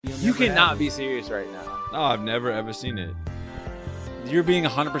You cannot be serious right now. No, I've never ever seen it. You're being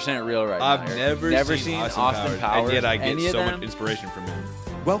 100% real right now. I've never seen Austin Powers, and yet I get any of so them? much inspiration from him.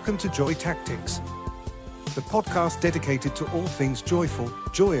 Welcome to Joy Tactics, the podcast dedicated to all things joyful,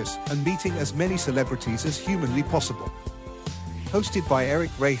 joyous, and meeting as many celebrities as humanly possible. Hosted by Eric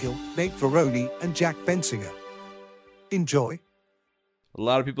Rahill, Nate Veroni, and Jack Bensinger. Enjoy. A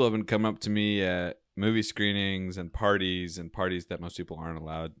lot of people have been coming up to me at movie screenings and parties that most people aren't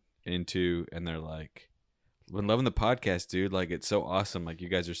allowed into, and they're like, "I've been loving the podcast, dude. Like, it's so awesome. Like, you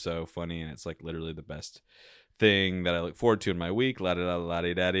guys are so funny, and it's like literally the best thing that I look forward to in my week." La da da la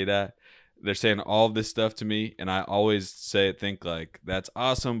di da di da. They're saying all of this stuff to me, and I always think like, that's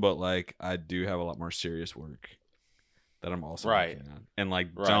awesome, but like, I do have a lot more serious work that I'm also working on. And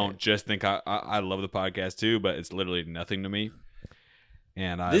like, don't just think I love the podcast too, but it's literally nothing to me.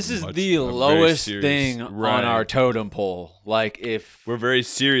 And this is the lowest thing on our totem pole. Like, if we're very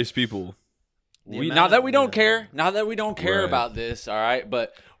serious people. Not that we don't care about this, all right?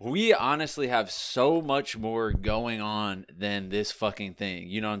 But we honestly have so much more going on than this fucking thing.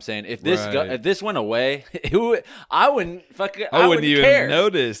 You know what I'm saying? If this went away, I wouldn't even care.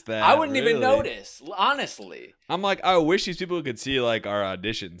 Notice that. I wouldn't even notice, honestly. I'm like, I wish these people could see like our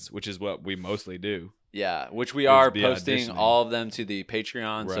auditions, which is what we mostly do. Yeah, which we are posting all of them to the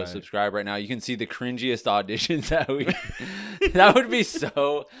Patreon, so subscribe right now. You can see the cringiest auditions that we. That would be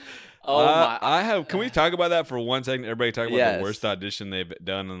so. Oh my! I have. Can we talk about that for 1 second? Everybody talk about the worst audition they've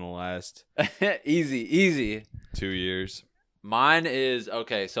done in the last easy 2 years. Mine is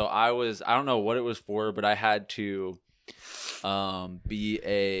okay. So I don't know what it was for, but I had to I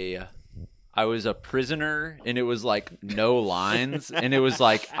was a prisoner, and it was like no lines, and it was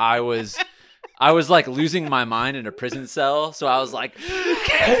like I was like losing my mind in a prison cell. So I was like,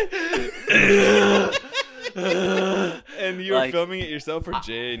 and you were filming it yourself, or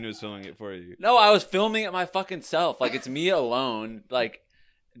Jane was filming it for you? No, I was filming it my fucking self. Like, it's me alone. Like,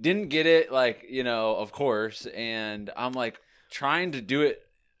 didn't get it, like, you know, of course. And I'm like trying to do it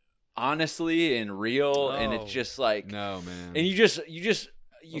honestly and real, and it's just like, no, man. And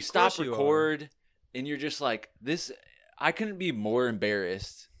you stop record, and you're just like, this. I couldn't be more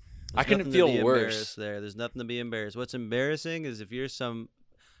embarrassed. I couldn't feel worse. There's nothing to be embarrassed. What's embarrassing is if you're some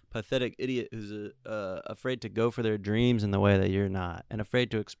pathetic idiot who's afraid to go for their dreams in the way that you're not, and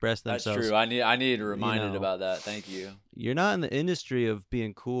afraid to express themselves. That's true. I needed reminded about that. Thank you. You're not in the industry of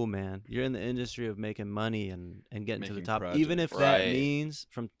being cool, man. You're in the industry of making money and getting to the top. Projects. Even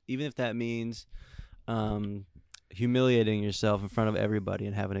if that means humiliating yourself in front of everybody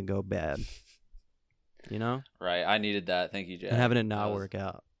and having it go bad. You know? Right. I needed that. Thank you, Jack. And having it not work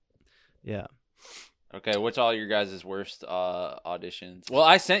out. Yeah. Okay, what's all your guys' worst auditions? Well,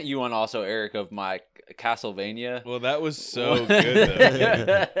 I sent you one also, Eric, of my Castlevania. Well, that was so good,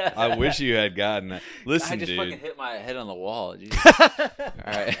 though. I wish you had gotten that. Listen, dude. I just fucking hit my head on the wall. All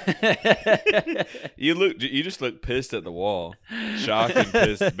right. You just look pissed at the wall. Shocked and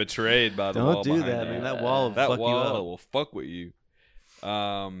pissed, betrayed by the wall. Don't do that, man. That wall will fuck with you.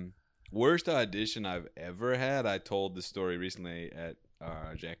 Worst audition I've ever had. I told the story recently at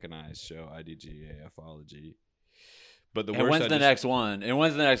Jack and I's show, IDGAFology. But when's the next one?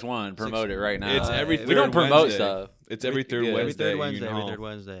 Promote it right now. It's every third Wednesday. We don't promote stuff. It's every third Wednesday. Every third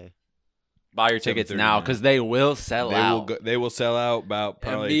Wednesday. Buy your tickets now, because they will sell out. They will sell out about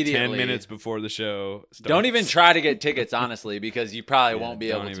probably 10 minutes before the show starts. Don't even try to get tickets, honestly, because you probably won't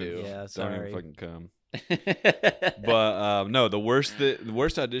be able to. Yeah, sorry. Don't even fucking come. But no, the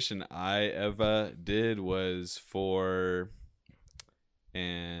worst audition I ever did was for.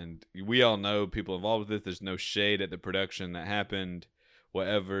 And we all know people involved with it. There's no shade at the production that happened,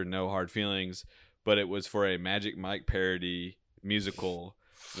 whatever, no hard feelings. But it was for a Magic Mike parody musical.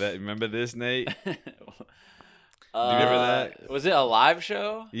 Remember this, Nate? Do you remember that? Was it a live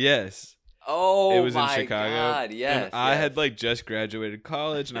show? Yes. Oh, it was in Chicago. God, yes. And I had like just graduated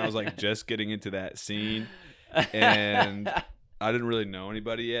college, and I was like just getting into that scene, and I didn't really know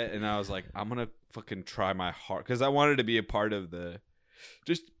anybody yet. And I was like, I'm gonna fucking try my heart, because I wanted to be a part of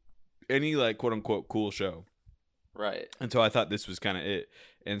just any like quote unquote cool show. Right. And so I thought this was kind of it.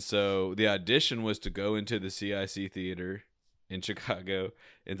 And so the audition was to go into the CIC theater in Chicago,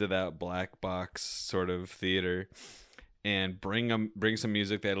 into that black box sort of theater, and bring some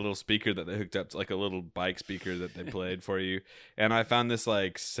music. They had a little speaker that they hooked up to, like a little bike speaker that they played for you. And I found this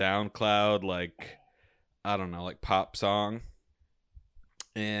like SoundCloud, like, I don't know, like pop song.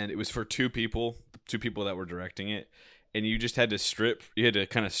 And it was for two people that were directing it. And you just had to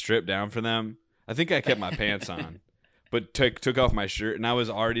kind of strip down for them. I think I kept my pants on, but took off my shirt. And I was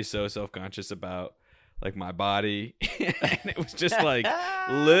already so self-conscious about like my body, and it was just like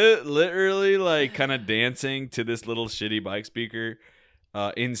literally like kind of dancing to this little shitty bike speaker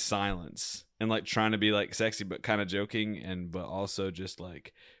in silence, and like trying to be like sexy but kind of joking, but also just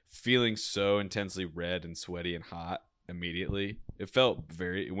like feeling so intensely red and sweaty and hot immediately. It went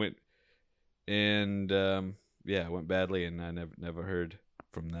badly, and I never heard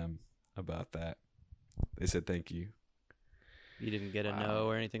from them about that. They said thank you. You didn't get a no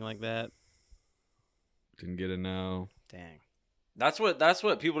or anything like that? Didn't get a no. Dang. That's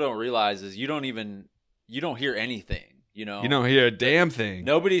what people don't realize is you don't hear anything. You don't hear a damn thing.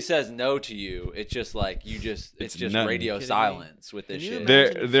 Nobody says no to you. It's just like it's just nothing. radio silence with this shit.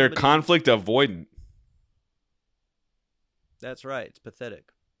 They're conflict avoidant. That's right. It's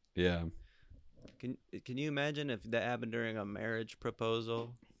pathetic. Yeah. Can you imagine if that happened during a marriage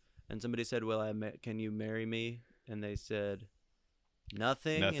proposal, and somebody said, "Well, can you marry me?" and they said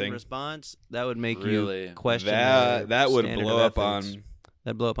nothing in response? That would make you question that would blow up on.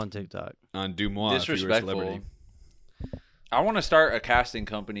 That'd blow up on TikTok. On DeuxMoi. Disrespectful. I want to start a casting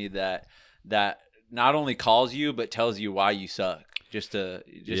company that not only calls you but tells you why you suck, just to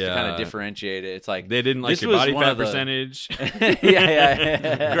kind of differentiate it. It's like they didn't like your body fat percentage.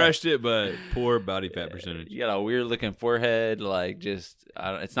 yeah. Crushed it, but poor body fat percentage. You got a weird looking forehead. Like it's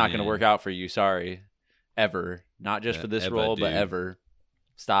not going to work out for you. Sorry, ever. Not just for this role, but ever.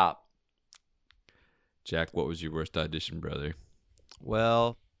 Stop. Jack, what was your worst audition, brother?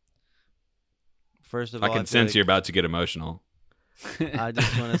 Well, first of all, I can sense you're about to get emotional. I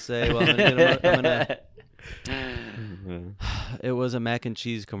just want to say, well, I'm gonna it was a mac and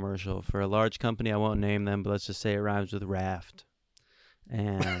cheese commercial for a large company. I won't name them, but let's just say it rhymes with raft.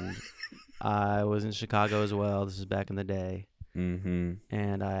 And I was in Chicago as well. This is back in the day. Mm-hmm.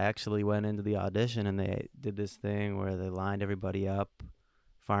 And I actually went into the audition, and they did this thing where they lined everybody up,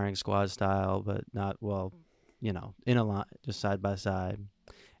 firing squad style, but not, in a line, just side by side.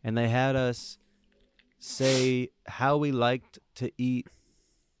 And they had us say how we liked to eat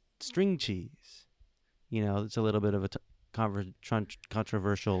string cheese. It's a little bit of a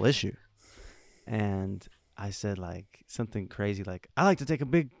controversial issue. And I said like something crazy like, I like to take a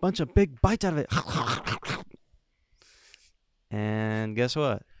bunch of big bites out of it. And guess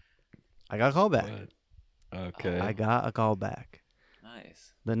what? I got a call back. Okay. I got a call back.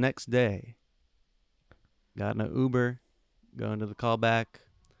 Nice. The next day, got in an Uber, going to the callback,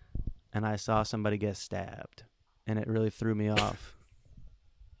 and I saw somebody get stabbed. And it really threw me off.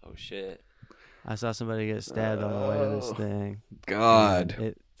 Oh, shit. I saw somebody get stabbed on the way to this thing. God. And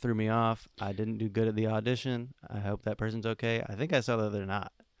it threw me off. I didn't do good at the audition. I hope that person's okay. I think I saw that they're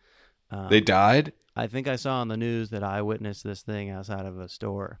not. They died? I think I saw on the news that I witnessed this thing outside of a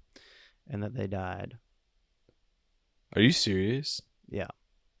store and that they died. Are you serious? Yeah.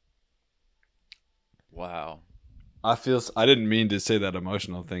 Wow. I didn't mean to say that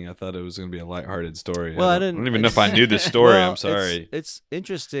emotional thing. I thought it was going to be a lighthearted story. Well, I don't even know if I knew the story. Well, I'm sorry. It's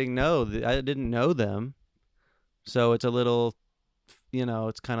interesting. No, I didn't know them. So it's a little,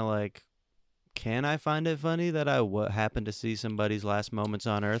 it's kind of like, can I find it funny that I happened to see somebody's last moments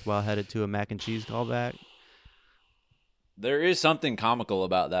on Earth while headed to a mac and cheese callback? There is something comical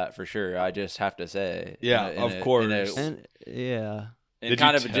about that for sure. I just have to say. Yeah, of course. Yeah. In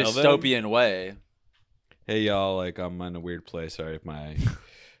kind of a dystopian way. Hey, y'all, I'm in a weird place. Sorry if my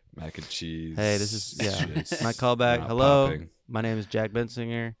mac and cheese. Hey, this is my callback. Hello, popping. My name is Jack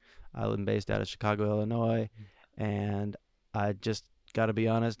Bensinger. I'm based out of Chicago, Illinois, and I just got to be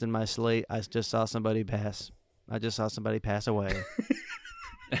honest. In my slate, I just saw somebody pass. Away.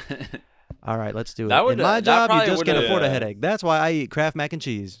 All right, let's do it. In my job, you just can't afford a headache. That's why I eat Kraft mac and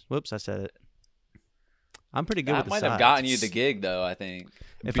cheese. Whoops, I said it. I'm pretty good with the sides. That might have gotten you the gig, though, I think.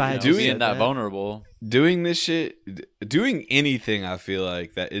 If I had being that vulnerable. Doing this shit, doing anything, I feel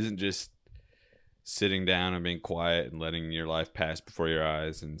like, that isn't just sitting down and being quiet and letting your life pass before your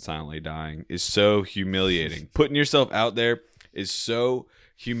eyes and silently dying is so humiliating. Putting yourself out there is so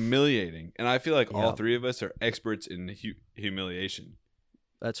humiliating. And I feel like all three of us are experts in humiliation.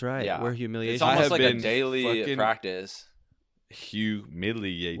 That's right. Yeah. We're humiliation. It's almost like a daily practice.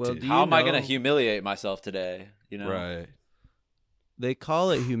 Humiliated. Well, how am I going to humiliate myself today? Right. They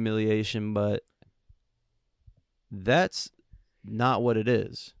call it humiliation, but that's not what it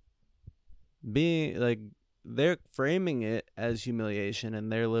is. Being like, they're framing it as humiliation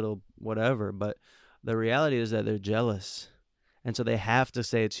and their little whatever, but the reality is that they're jealous. And so they have to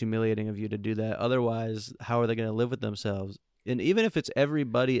say it's humiliating of you to do that. Otherwise, how are they going to live with themselves? And even if it's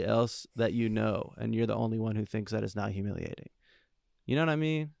everybody else that you know, and you're the only one who thinks that it's not humiliating. You know what I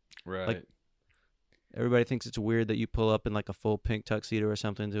mean? Right. Like, everybody thinks it's weird that you pull up in like a full pink tuxedo or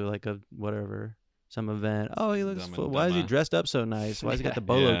something to like a whatever some event. Oh, he looks. Dumb and Why is he Dumber. dressed up so nice? Why has he got the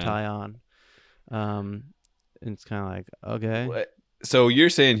bolo Yeah. tie on? And it's kind of like, okay. So you're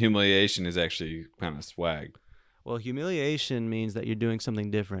saying humiliation is actually kind of swag? Well, humiliation means that you're doing something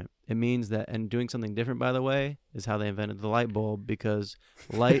different. It means that, and doing something different, by the way, is how they invented the light bulb, because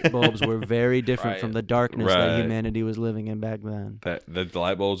light bulbs were very different from the darkness that Right. humanity was living in back then. That the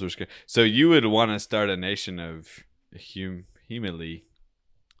light bulbs were scary. So you would want to start a nation of humili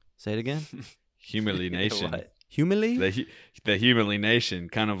Say it again. nation. What? Humili? The humili nation,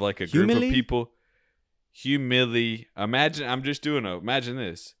 kind of like a group Humili? of people. Imagine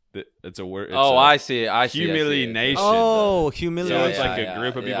this. It's a word. It's I see. I see. Humiliation. Oh, So humiliation. it's like a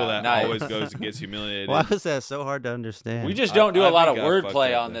group of people that nice. always goes and gets humiliated. Why was that so hard to understand? We just don't do a lot of think I fucked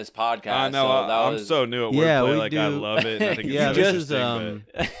wordplay up on there. this podcast. I know. So that I'm was, so new at Yeah, wordplay. we Like I do. love it. I think it's Yeah, this is, interesting,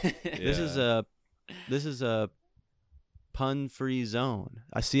 but- this is a pun-free zone.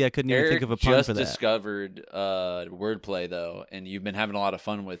 I see. I couldn't even Eric think of a pun just for that. discovered wordplay though, and you've been having a lot of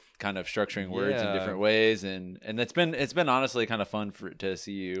fun with kind of structuring words in Yeah. different ways, and it's been honestly kind of fun to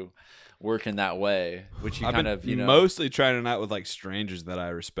see you working that way, which you I've kind been of mostly trying it out with like strangers that I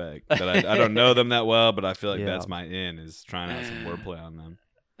respect. That I don't know them that well, but I feel like Yeah. that's my in is trying out some wordplay on them.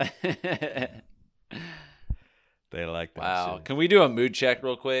 They like that Wow. shit. Can we do a mood check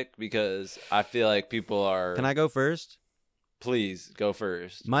real quick, because I feel like people are. Can I go first? Please go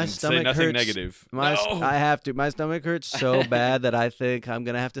first. My And say stomach nothing hurts. negative. I have to. My stomach hurts so bad that I think I'm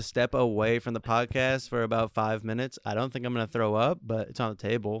gonna have to step away from the podcast for about 5 minutes. I don't think I'm gonna throw up, but it's on the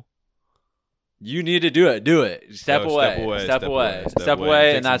table. You need to do it. Do it. Step Go, away. step away, Step step away. away, Step step away, away,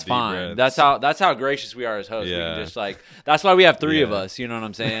 take and some that's deep fine. breaths. That's how gracious we are as hosts. We Yeah. can just like. That's why we have three of Yeah. us. You know what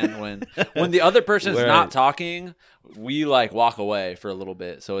I'm saying? When the other person's Right. not talking, we like walk away for a little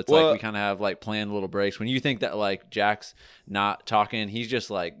bit. So it's Well- like we kind of have like planned little breaks. When you think that like Jack's not talking, he's just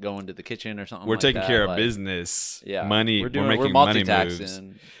like going to the kitchen or something. We're like taking that. care of like, business, Yeah, money. We're We're making we're money multitasking.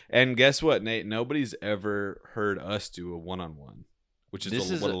 moves. And guess what, Nate? Nobody's ever heard us do a one-on-one, which is, This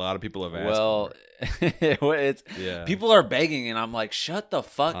is what a- a lot of people have asked Well, it's for. Yeah. people are begging, and I'm like, shut the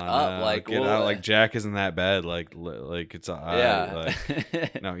fuck I up! know. Like, get well, out. Like Jack isn't that bad. Like it's all right. yeah.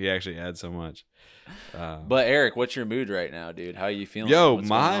 Like, no, he actually adds so much. But Eric, what's your mood right now, dude? How are you feeling? Yo, What's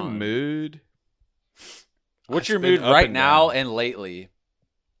my going on? mood. What's It's your been mood up right and now down. and lately?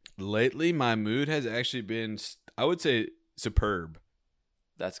 Lately, my mood has actually been, I would say, superb.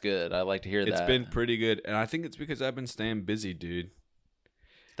 That's good. I like to hear that. It's been pretty good, and I think it's because I've been staying busy, dude.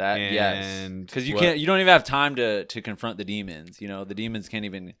 that. Yes, and because you what- can't. You don't even have time to confront the demons. You know, the demons can't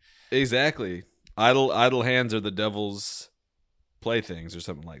even. Exactly. Idle hands are the devil's playthings, or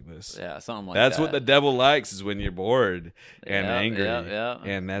something like this. Yeah, something like That's that. what the devil likes, is when you're bored and Yeah, angry. yeah.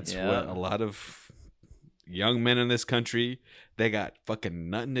 And that's Yeah. what a lot of young men in this country, they got fucking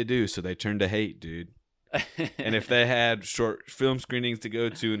nothing to do, so they turn to hate, dude. And if they had short film screenings to go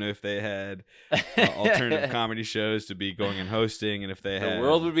to, and if they had alternative comedy shows to be going and hosting, and if they the had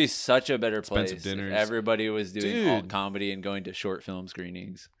world would be such a better place expensive dinners. if everybody was doing alt Dude. comedy and going to short film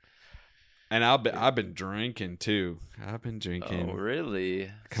screenings. and I've been drinking too. I've been drinking Oh, really?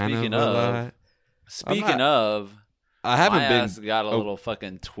 kind Speaking of a of, lot. speaking of, I haven't my been. ass got a oh. little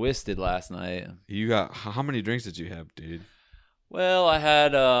fucking twisted last night. You got how many drinks did you have, dude? Well, I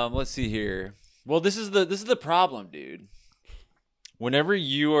had let's see here. Well, this is the problem, dude. Whenever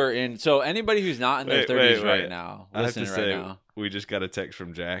you are in, so anybody who's not in their 30s right now, I have to listening right say, now. we just got a text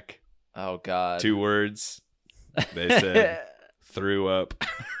from Jack. Oh God. 2 words. They said threw up.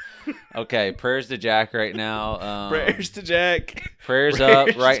 Okay, prayers to Jack right now. Prayers to Jack. Prayers Prayers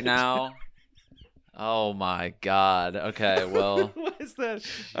up right to now. Oh my God. Okay, well, What is that?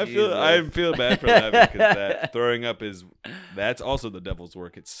 I Jesus. feel bad for laughing because that throwing up that's also the devil's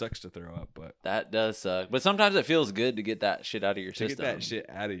work. It sucks to throw up, but that does suck. But sometimes it feels good to get that shit out of your to system. get that shit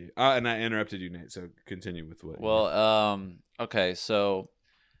out of you. And I interrupted you, Nate. So continue with what. Well, okay, so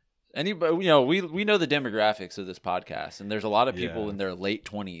anybody, you know, we know the demographics of this podcast, and there's a lot of people Yeah. in their late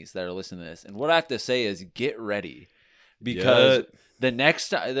 20s that are listening to this. And what I have to say is, get ready, because the next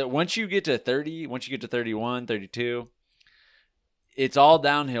time that once you get to 30, once you get to 31, 32, it's all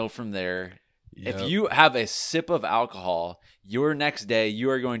downhill from there. Yep. If you have a sip of alcohol, your next day you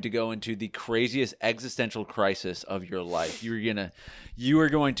are going to go into the craziest existential crisis of your life. You are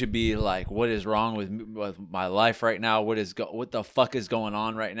going to be like, what is wrong with my life right now? What the fuck is going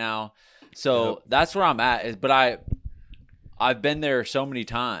on right now? So Yep. that's where I'm at. But I've been there so many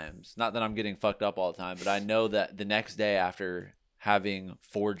times. Not that I'm getting fucked up all the time, but I know that the next day after having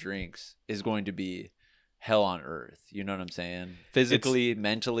 4 drinks is going to be hell on earth. You know what I'm saying? Physically,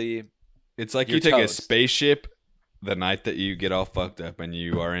 mentally. It's like You're you take toast. a spaceship the night that you get all fucked up and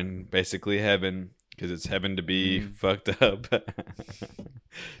you are in basically heaven, because it's heaven to be fucked up.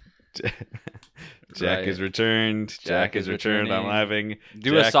 Jack is returned. Jack is returned. I'm laughing.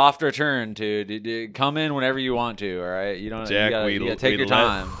 Do a soft return, dude. Come in whenever you want to. All right, you don't. Jack, you gotta take your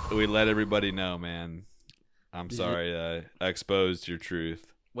time. We let everybody know, man. I'm sorry I exposed your truth.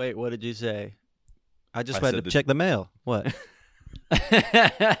 Wait, what did you say? I just had to check the mail. What?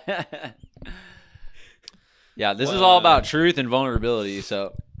 Yeah, this is all about truth and vulnerability.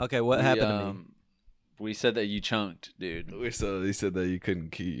 So okay, what happened to me? We said that you chunked, dude. He said that you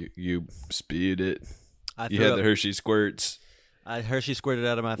couldn't keep, you spewed it. You had the Hershey squirts. Hershey squirted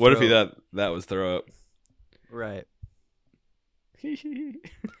out of my throat. What if he thought that was throw up? Right.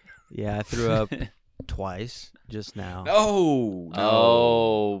 Yeah, I threw up twice just now. No.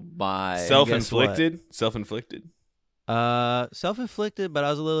 Oh my. Self-inflicted? Self-inflicted? Self-inflicted, but I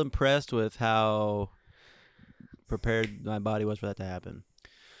was a little impressed with how prepared my body was for that to happen.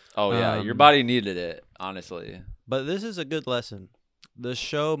 Oh yeah, your body needed it, honestly. But this is a good lesson. The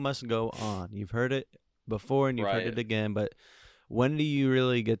show must go on. You've heard it before and you've heard it again, but when do you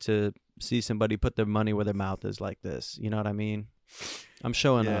really get to see somebody put their money where their mouth is like this? You know what I mean? I'm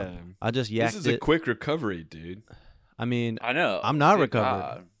showing up. I just yacked it. This is a quick recovery, dude. I mean, I know. I'm not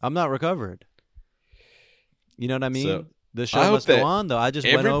recovered. I'm not recovered. You know what I mean? So, the show must go on, though. I just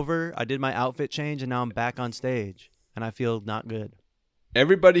went over, I did my outfit change, and now I'm back on stage, and I feel not good.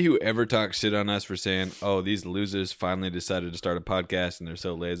 Everybody who ever talks shit on us for saying, oh, these losers finally decided to start a podcast and they're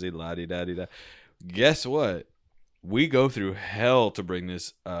so lazy, la-di-da-di-da. Guess what? We go through hell to bring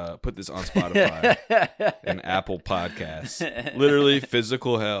this, put this on Spotify and Apple Podcasts. Literally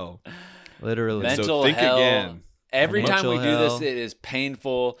physical hell. Literally. Mental so think hell. Again. Every time we do this, it is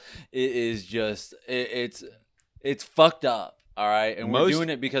painful. It is just, it's fucked up. All right, and we're doing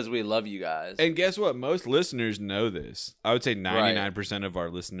it because we love you guys. And guess what? Most listeners know this. I would say 99% of our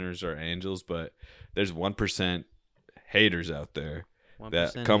listeners are angels, but there's 1% haters out there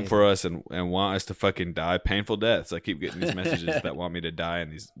that come for us and want us to fucking die painful deaths. I keep getting these messages that want me to die in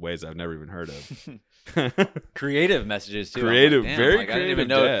these ways I've never even heard of. Creative messages too. Creative, like, very creative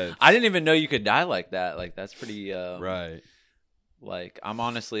deaths. I didn't even know you could die like that. Like that's pretty right. Like I'm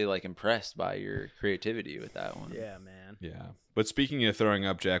honestly like impressed by your creativity with that one. Yeah, man. Yeah. But speaking of throwing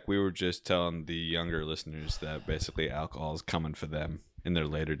up, Jack, we were just telling the younger listeners that basically alcohol is coming for them in their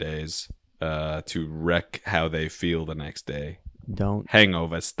later days to wreck how they feel the next day.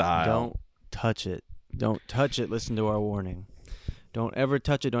 Hangover style. Don't touch it. Don't touch it. Listen to our warning. Don't ever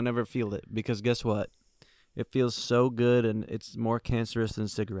touch it. Don't ever feel it. Because guess what? It feels so good and it's more cancerous than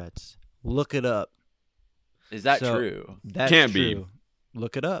cigarettes. Look it up. Is that true? That's Can't true.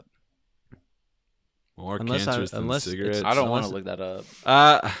 Look it up. More cancerous than cigarettes. I don't want to look that up.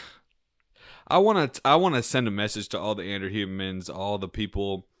 I want to send a message to all the Androhumans, all the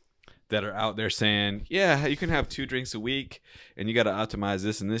people that are out there saying, yeah, you can have 2 drinks a week and you got to optimize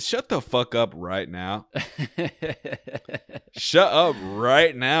this and this. Shut the fuck up right now. Shut up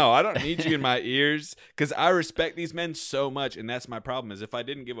right now. I don't need you in my ears because I respect these men so much. And that's my problem is if I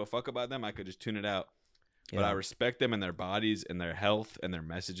didn't give a fuck about them, I could just tune it out. But I respect them and their bodies and their health and their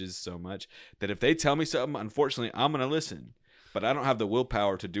messages so much that if they tell me something, unfortunately, I'm going to listen. But I don't have the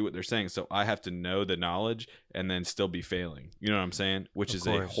willpower to do what they're saying. So I have to know the knowledge and then still be failing. You know what I'm saying? Which is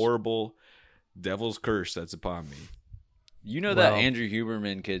a horrible devil's curse that's upon me. You know that Andrew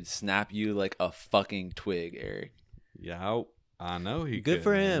Huberman could snap you like a fucking twig, Eric. Yeah, I know he Good could.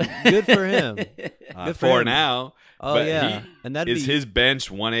 For him. Good for him. Good for him. Now. Oh, but yeah. And that'd is his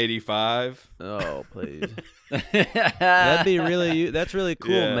bench 185? Oh, please. That'd be that's really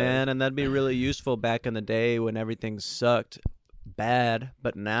cool, man. And that'd be really useful back in the day when everything sucked bad.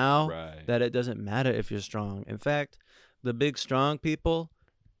 But now that it doesn't matter if you're strong. In fact, the big strong people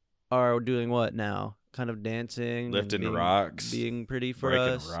are doing what now? Kind of dancing. Lifting rocks. Being pretty for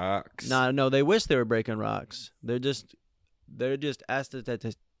breaking us. Rocks. No, they wish they were breaking rocks. They're just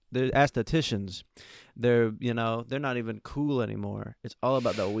aestheticians. They're not even cool anymore. It's all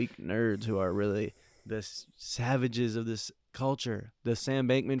about the weak nerds who are really the savages of this culture, the Sam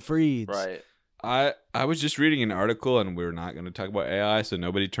Bankman-Frieds. Right. I was just reading an article, and we're not going to talk about AI, so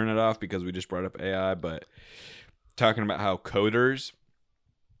nobody turn it off because we just brought up AI, but talking about how coders,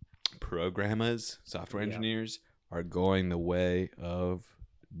 programmers, software engineers are going the way of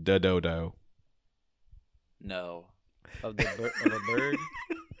the dodo. No. Of a bird?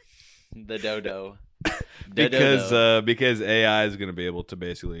 The dodo. Because AI is going to be able to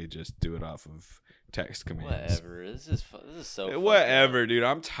basically just do it off of text commands. Whatever. This is so. Whatever, dude.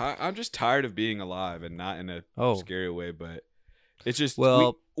 I'm just tired of being alive, and not in a scary way, but it's just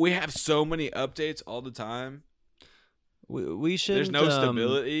we have so many updates all the time. We should. There's no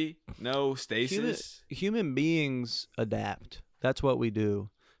stability, no stasis. Human beings adapt. That's what we do.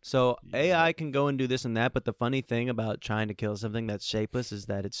 So AI can go and do this and that, but the funny thing about trying to kill something that's shapeless is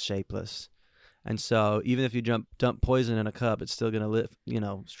that it's shapeless. And so even if you dump poison in a cup, it's still going to live,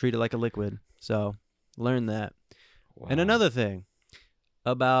 treat it like a liquid. So learn that. Wow. And another thing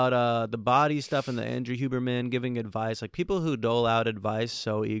about the body stuff and the Andrew Huberman giving advice, like people who dole out advice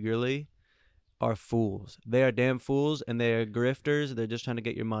so eagerly are fools. They are damn fools, and they are grifters. They're just trying to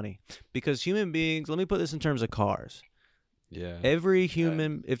get your money. Because human beings, let me put this in terms of cars. Yeah. Every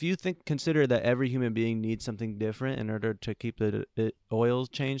human, if you consider that every human being needs something different in order to keep the oils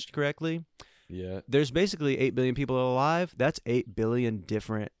changed correctly. Yeah. There's basically 8 billion people alive. That's 8 billion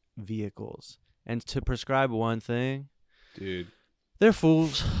different vehicles. And to prescribe one thing, dude, they're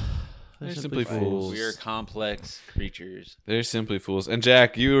fools. They're simply fools. We are complex creatures. They're simply fools. And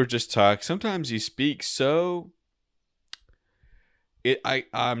Jack, you were just talking. Sometimes you speak so.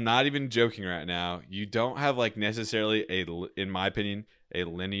 I'm not even joking right now. You don't have like necessarily in my opinion, a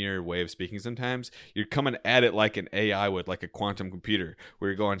linear way of speaking. Sometimes you're coming at it like an AI would, like a quantum computer, where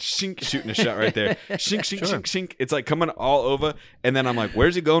you're going shink, shooting a shot right there, shink, shink, shink, shink. It's like coming all over, and then I'm like,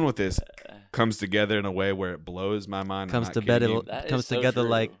 where's he going with this? Comes together in a way where it blows my mind. Comes together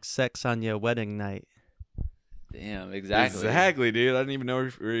like sex on your wedding night. Damn, exactly. Exactly, dude. I didn't even know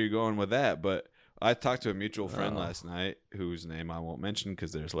where you're going with that, but I talked to a mutual friend last night whose name I won't mention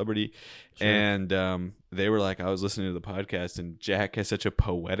because they're a celebrity. Sure. And they were like, I was listening to the podcast, and Jack has such a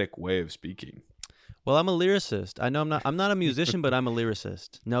poetic way of speaking. Well, I'm a lyricist. I know I'm not a musician, but I'm a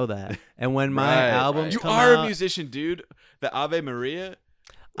lyricist. Know that. And when my albums come out... You are a musician, dude. The Ave Maria.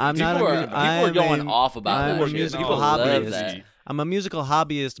 People are going off about that. I'm a musical hobbyist. I'm a musical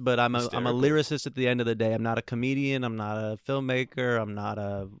hobbyist, but I'm a lyricist at the end of the day. I'm not a comedian. I'm not a filmmaker. I'm not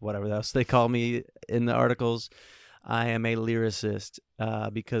a whatever else they call me in the articles. I am a lyricist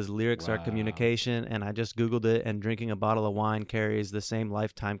because lyrics are communication, and I just Googled it, and drinking a bottle of wine carries the same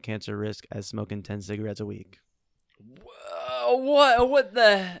lifetime cancer risk as smoking 10 cigarettes a week. What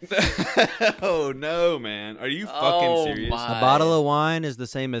the? Oh, no, man. Are you fucking serious? A bottle of wine is the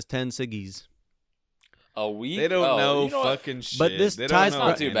same as 10 ciggies. A week? They don't know fucking shit. But this ties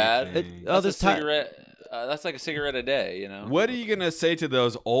not too bad. That's a cigarette. That's like a cigarette a day, What are you gonna say to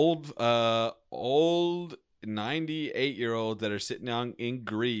those old 98-year-olds that are sitting down in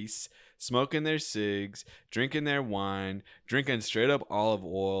Greece, smoking their cigs, drinking their wine, drinking straight up olive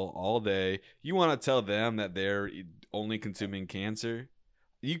oil all day? You want to tell them that they're only consuming cancer?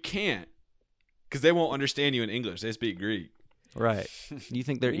 You can't, because they won't understand you in English. They speak Greek. Right. You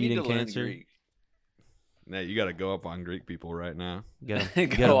think they're eating cancer? Greek. Nah, you got to go up on Greek people right now.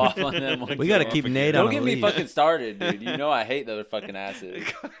 Go off on them. We got to keep Nate on. Don't get me fucking started, dude. You know I hate those fucking asses.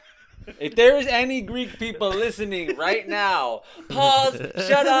 If there is any Greek people listening right now, pause,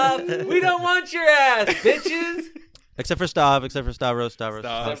 shut up. We don't want your ass, bitches. Except for Stavros. No.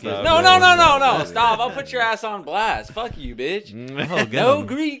 Stav, I'll put your ass on blast. Fuck you, bitch. No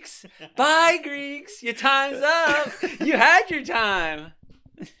Greeks. Bye, Greeks. Your time's up. You had your time.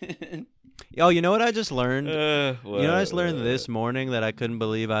 Oh, you know what I just learned? What I just learned this morning that I couldn't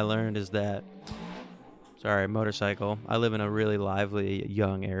believe I learned is that... Sorry, motorcycle. I live in a really lively,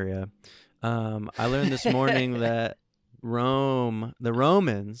 young area. I learned this morning that the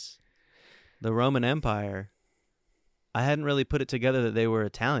Roman Empire, I hadn't really put it together that they were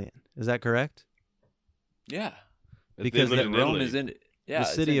Italian. Is that correct? Yeah. Because Rome is in... Yeah, the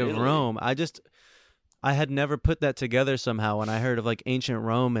city of Rome. I had never put that together somehow. When I heard of like ancient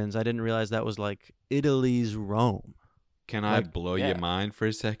Romans, I didn't realize that was like Italy's Rome. Can I blow your mind for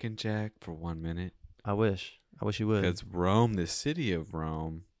a second, Jack, for 1 minute? I wish you would. Because Rome, the city of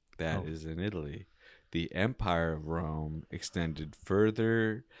Rome, that is in Italy. The Empire of Rome extended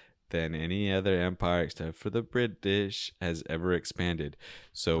further than any other empire except for the British has ever expanded.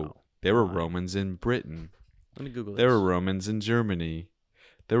 So there were Romans in Britain. Let me Google this. There were Romans in Germany.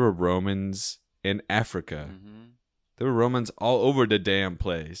 There were Romans in Africa. Mm-hmm. There were Romans all over the damn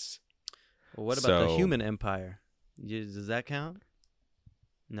place. Well, what about the human empire? Does that count?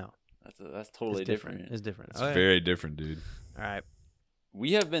 No. That's totally different. It's different. It's very different, dude. All right.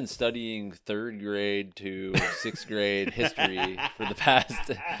 We have been studying 3rd grade to 6th grade history for the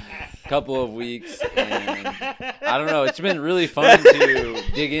past couple of weeks, and I don't know. It's been really fun to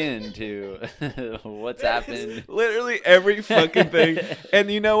dig into what's happened. Literally every fucking thing.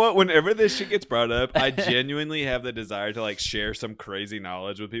 And you know what? Whenever this shit gets brought up, I genuinely have the desire to like share some crazy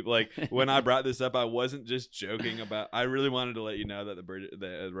knowledge with people. Like when I brought this up, I wasn't just joking about. I really wanted to let you know that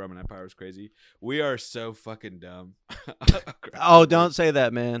the Roman Empire was crazy. We are so fucking dumb. Oh, don't say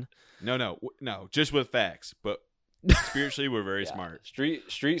that, man. No, just with facts. But Spiritually, we're very smart. Street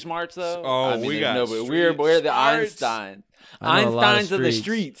smarts though. Oh, I mean, we got we're the smarts. Einsteins. I know a lot Einsteins of the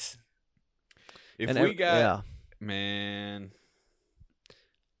streets. If And we got yeah. man,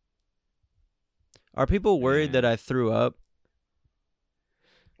 Are people worried that Man. I threw up?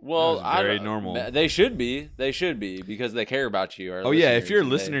 Well, That was very normal. They should be. They should be because they care about you. oh yeah, if you're a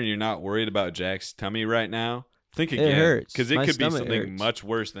listener and you're not worried about Jack's tummy right now, think again. hurts. Because it My could be stomach something hurts. much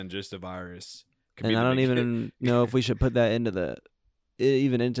worse than just a virus. Could And be I the don't big- even know if we should put that into the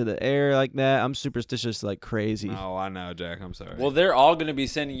air like that. I'm superstitious like crazy. Oh, I know, Jack. I'm sorry. Well, they're all going to be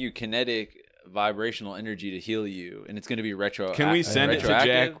sending you kinetic vibrational energy to heal you, and it's going to be retro. Can we send it to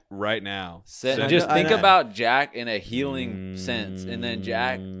retroactive? Jack right now? Send, I just know- think I know. about Jack in a healing sense, and then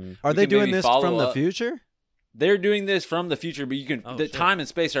Jack. Are you they can doing maybe this follow from the up. future? They're doing this from the future, but you can. Oh, the shit. time and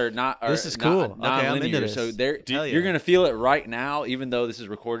space are not. Are This is not- cool. Okay, I'm non-linear, into this. So they're Hell yeah. you're going to feel it right now, even though this is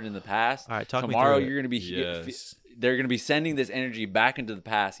recorded in the past. All right, talk me Tomorrow through it. you're going to be. Yes. They're going to be sending this energy back into the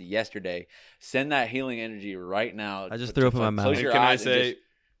past yesterday. Send that healing energy right now. I just threw up in my mouth. Close And your can I eyes and say, just-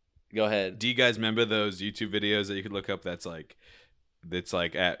 go ahead. do you guys remember those YouTube videos that you could look up? That's like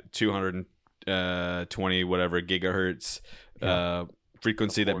at 220 whatever gigahertz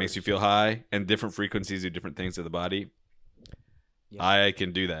frequency that makes you feel high, and different frequencies do different things to the body. Yeah. I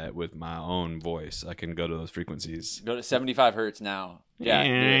can do that with my own voice. I can go to those frequencies. Go to 75 hertz now. Yeah.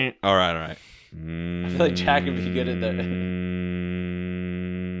 do it. All right. I feel like Jack would be good at that.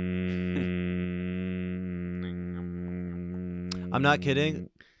 I'm not kidding.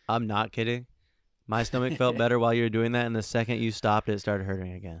 I'm not kidding. My stomach felt better while you were doing that, and the second you stopped, it started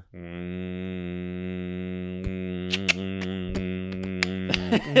hurting again.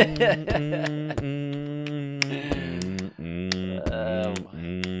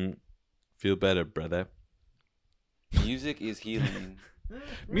 Feel better, brother. Music is healing.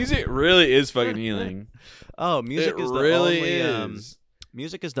 Music really is fucking healing. Oh, music It is the really only is.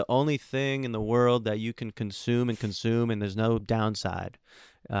 music is the only thing in the world that you can consume, and there's no downside.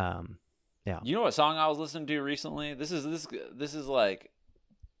 You know what song I was listening to recently? This is like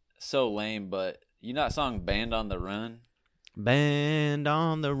so lame, but you know that song "Band on the Run"? Band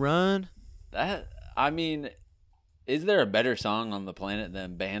on the Run. Is there a better song on the planet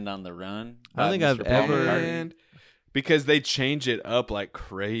than "Band on the Run"? I don't by think I've Mr. Paul ever- McCartney? And because they change it up like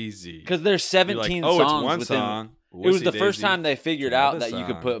crazy. Because there's You're 17 like, songs it's one within. song. It was the Whoopsie first daisy. time they figured It's out another that you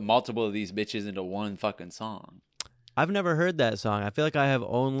could song. put multiple of these bitches into one fucking song. I've never heard that song. I feel like I have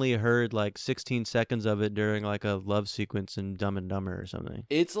only heard like 16 seconds of it during like a love sequence in Dumb and Dumber or something.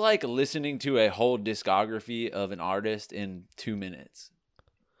 It's like listening to a whole discography of an artist in 2 minutes.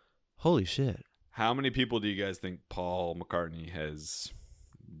 Holy shit. How many people do you guys think Paul McCartney has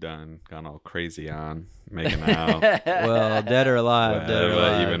gone all crazy on, making out? Well, dead or alive. Dead or Whatever,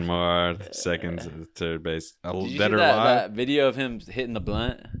 alive. even more seconds to third base. Did you Dead see or that alive? video of him hitting the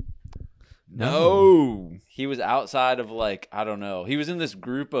blunt? No. He was outside of like, I don't know. He was in this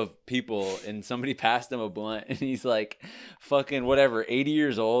group of people and somebody passed him a blunt and he's like fucking whatever, 80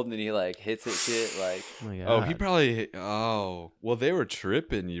 years old, and then he like hits it shit like Oh, my God. Oh, he probably. Oh, well, they were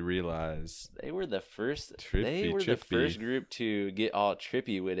tripping. You realize? they were the first Trippy. first group to get all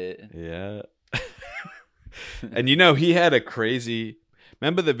trippy with it. Yeah. And you know, he had a crazy.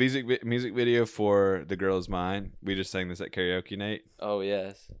 Remember the music video for "The Girl Is Mine"? We just sang this at karaoke night. Oh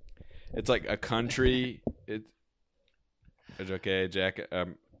yes. It's like a country. It's okay.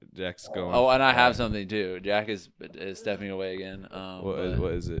 Jack's going. Oh, and I have something too. Jack is stepping away again.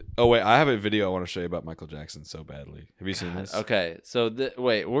 What is it? Oh wait, I have a video I want to show you about Michael Jackson so badly. Have you seen this? Okay, so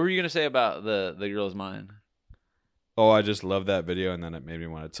wait, what were you gonna say about the Girl's Mine? Oh, I just love that video, and then it made me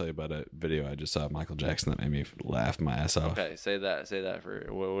want to tell you about a video I just saw of Michael Jackson that made me laugh my ass off. Okay, say that for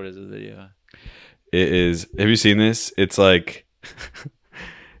what is the video? It is. Have you seen this? It's like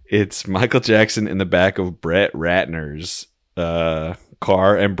it's Michael Jackson in the back of Brett Ratner's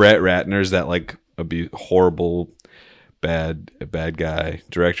car, and Brett Ratner's that like horrible, bad guy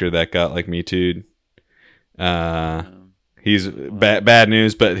director that got like Me Too'd. He's bad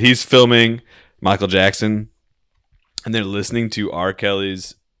news, but he's filming Michael Jackson, and they're listening to R.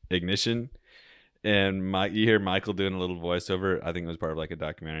 Kelly's Ignition, and you hear Michael doing a little voiceover. I think it was part of like a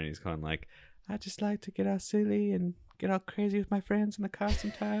documentary. And he's going like, "I just like to get all silly and get all crazy with my friends in the car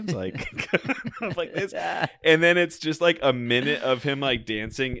sometimes," like like this. And then it's just like a minute of him like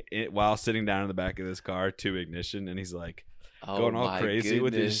dancing while sitting down in the back of this car to Ignition, and he's like going all crazy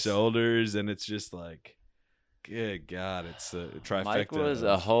with his shoulders, and it's just like, good God, it's a trifecta. Mike was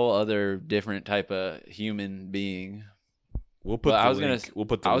a whole other different type of human being. We'll put But the I was link. gonna- We'll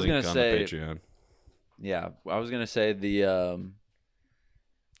put the I was link gonna on say- the Patreon. Yeah, I was gonna say the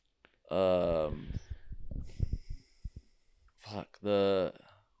fuck the.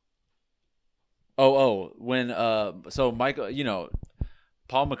 When so Michael,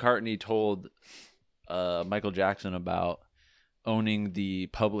 Paul McCartney told Michael Jackson about owning the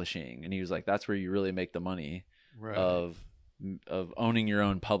publishing, and he was like, that's where you really make the money of owning your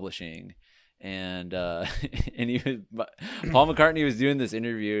own publishing. And Paul McCartney was doing this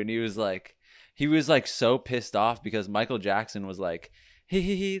interview, and he was like so pissed off because Michael Jackson was like,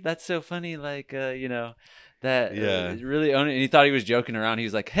 hey, that's so funny, like that really own it. And he thought he was joking around. He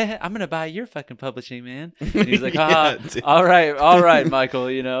was like, hey, I'm gonna buy your fucking publishing, man. And he was like, all right, Michael,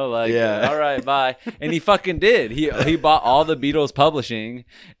 all right, bye. And he fucking did. He bought all the Beatles publishing,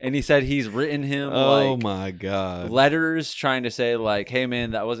 and he said he's written him my god, letters trying to say like, hey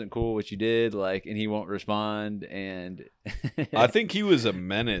man, that wasn't cool what you did, like, and he won't respond. And I think he was a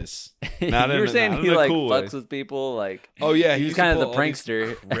menace. You were saying he like fucks with people, like, oh yeah, he was kind of the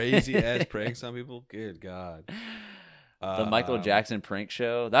prankster, crazy ass pranks on people. Good god. The Michael Jackson prank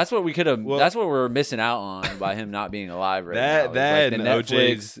show. That's what we could have. That's what we're missing out on by him not being alive right now. That like and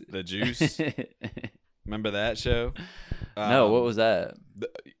OJ's The Juice. Remember that show? No, what was that?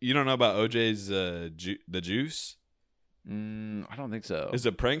 You don't know about OJ's The Juice? I don't think so. It's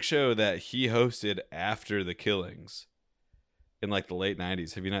a prank show that he hosted after the killings in like the late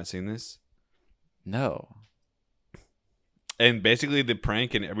 90s. Have you not seen this? No. And basically the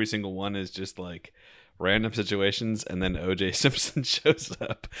prank in every single one is just like random situations, and then OJ Simpson shows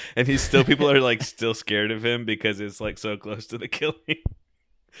up, and people are like still scared of him because it's like so close to the killing.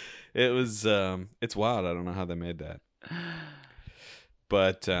 It was it's wild. I don't know how they made that.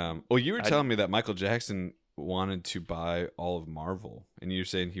 But you were telling me that Michael Jackson wanted to buy all of Marvel, and you're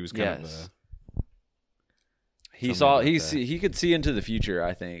saying he was kind of he could see into the future.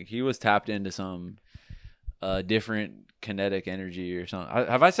 I think he was tapped into some different kinetic energy or something.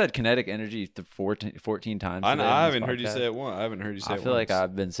 Have I said kinetic energy 14 times? I haven't heard you say it once. I feel like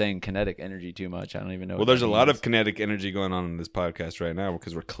I've been saying kinetic energy too much. I don't even know. Well, there's a lot of kinetic energy going on in this podcast right now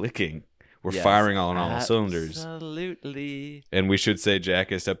because we're clicking. We're firing on all cylinders. Absolutely. And we should say Jack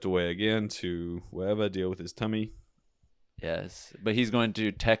has stepped away again to deal with his tummy. Yes, but he's going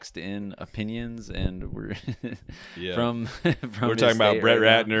to text in opinions, and we're from we're talking about Brett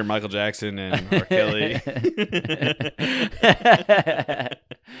Ratner, Michael Jackson, and R. Kelly. What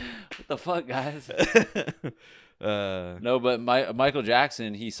the fuck, guys? No, but Michael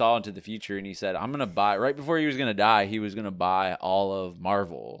Jackson, he saw into the future, and he said, I'm going to buy, right before he was going to die, he was going to buy all of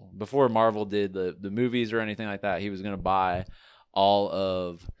Marvel. Before Marvel did the movies or anything like that, he was going to buy all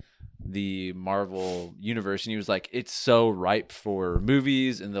of the Marvel universe, and he was like, it's so ripe for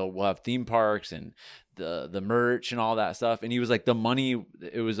movies, and we'll have theme parks and the merch and all that stuff. And he was like, the money,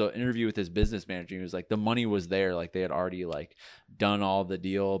 it was an interview with his business manager, he was like, the money was there, like they had already like done all the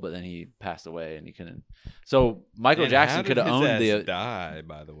deal, but then he passed away and he couldn't. So Michael Jackson could have owned the die,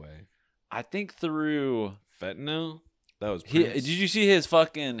 by the way, I think through fentanyl. That was did you see his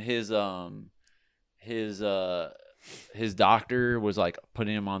fucking his doctor was like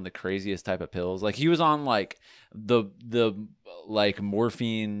putting him on the craziest type of pills. Like he was on like the like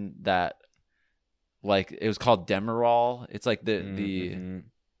morphine that like it was called Demerol. It's like the and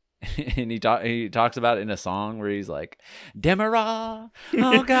he talks about it in a song where he's like, Demerol,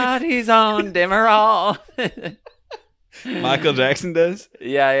 oh God, he's on Demerol. Michael Jackson does?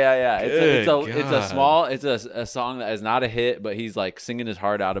 Yeah. It's a song that is not a hit, but he's like singing his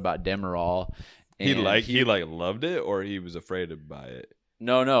heart out about Demerol. He loved it, or he was afraid to buy it?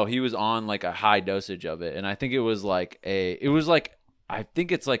 No, he was on like a high dosage of it, and I think I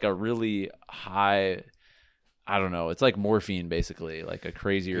think it's like a really high, I don't know, it's like morphine basically, like a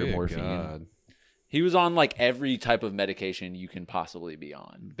crazier morphine. God. He was on like every type of medication you can possibly be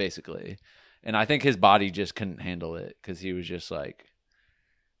on, basically. And I think his body just couldn't handle it because he was just like,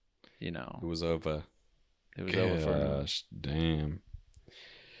 It was over. It was over for him. Gosh, damn.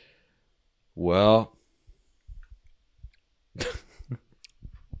 Well,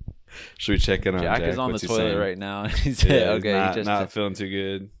 should we check in on Jack? Jack is on the toilet right now. He said, "Okay, he's not feeling too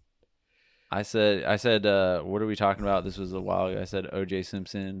good." I said, what are we talking about? This was a while ago. I said O.J.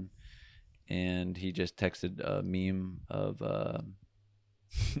 Simpson, and he just texted a meme of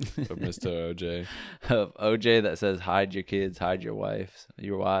Mr. OJ of OJ that says, "Hide your kids, hide your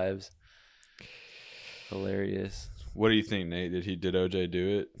wives." Hilarious. What do you think, Nate? Did OJ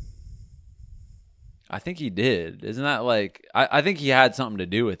do it? I think he did. Isn't that like? I think he had something to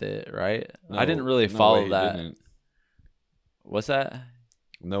do with it, right? No, I didn't really follow that. Didn't. What's that?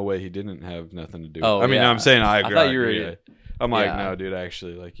 No way, he didn't have nothing to do. Oh, I mean, yeah. I'm saying I agree. I thought you were. I'm like, no, dude.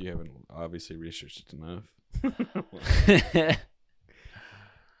 Actually, like, you haven't obviously researched it enough.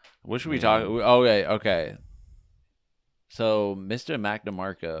 What should we talk? Okay. So Mr. Mac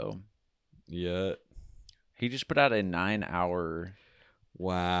DeMarco, Yeah. he just put out a 9-hour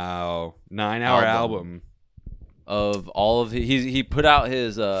Wow. 9-hour album. of all of he put out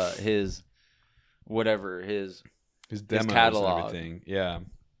his His demos catalog. and everything. Yeah.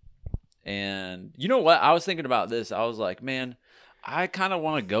 And you know what? I was thinking about this. I was like, man, I kind of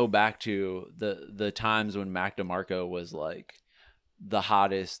want to go back to the times when Mac DeMarco was like the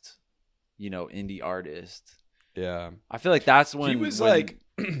hottest, indie artist. Yeah. I feel like that's when he was like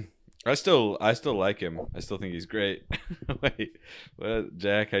I still like him. I still think he's great. Wait. What,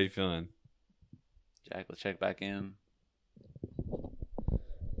 Jack, how you feeling? Jack, let's check back in.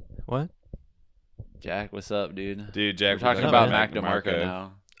 What? Jack, what's up, dude? Dude, Jack, we're talking about Mac DeMarco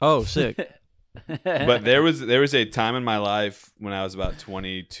now. Oh, sick. But there was a time in my life when I was about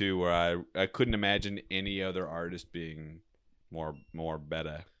 22 where I couldn't imagine any other artist being more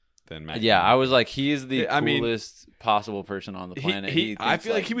better than Mac. Yeah, I was like, he is the I mean, coolest possible person on the planet. I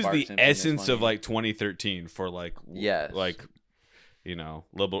feel like he was Bart the Simpson is essence funny. of like 2013 for like Yes. like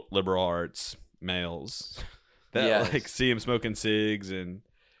liberal arts males that Yes. like see him smoking cigs and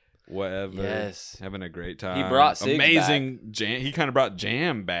whatever. Yes. Having a great time. He brought cigs amazing jam. He kind of brought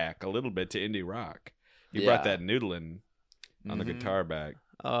jam back a little bit to indie rock. He brought Yeah. that noodling on the Mhm. guitar back.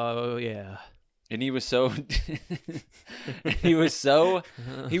 Oh yeah. And he was so he was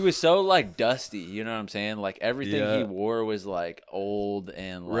so like dusty, you know what I'm saying? Like everything he Yeah. wore was like old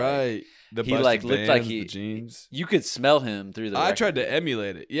and like Right. The he, busted like, looked like Vans, he- the jeans. you could smell him through the I record. tried to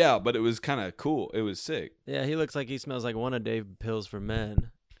emulate it. Yeah, but it was kind of cool. It was sick. Yeah, he looks like he smells like one of Dave Pills for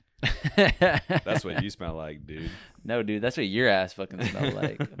Men. That's what you smell like, dude. No, dude, that's what your ass fucking smell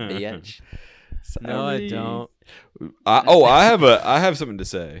like, bitch. No, I don't. I have something to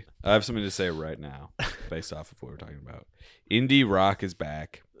say. I have something to say right now, based off of what we're talking about. Indie rock is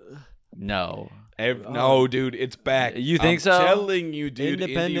back. No. No, dude, it's back. You think so? I'm telling you, dude. Indie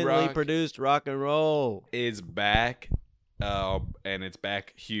Independently rock produced rock and roll. is back, and it's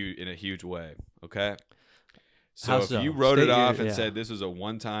back in a huge way. Okay. So How if so? you wrote State it off your- and yeah. said this was a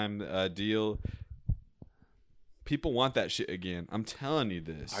one-time deal, people want that shit again. I'm telling you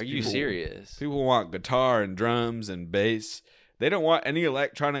this. Are you People- serious? People want guitar and drums and bass. They don't want any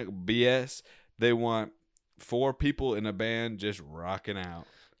electronic BS. They want 4 people in a band just rocking out,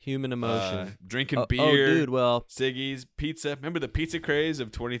 Human emotion. drinking Oh, beer, dude, well, ciggies, pizza. Remember the pizza craze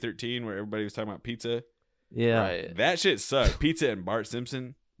of 2013 where everybody was talking about pizza? yeah. Right. That shit sucked. Pizza and Bart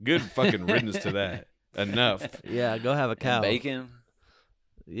Simpson. Good fucking riddance to that. Enough. Yeah, go have a cow. And bacon.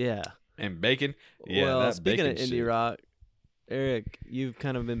 Yeah. And bacon. Yeah, well, that speaking of bacon indie shit. rock, Eric, you've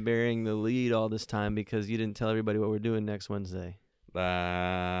kind of been bearing the lead all this time because you didn't tell everybody what we're doing next Wednesday.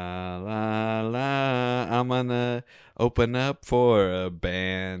 La la la. I'm gonna open up for a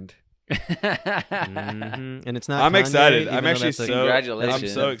band. Mhm. And it's not. I'm Kanye, excited. even I'm though actually that's a- so. I'm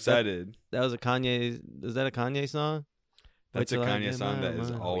Congratulations. so excited. That was a Kanye. Is that a Kanye song? That's a Wait till I Kanye get song my that is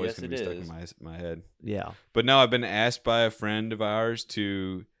mind. always Yes, gonna be it stuck is. in my head. Yeah. But no, I've been asked by a friend of ours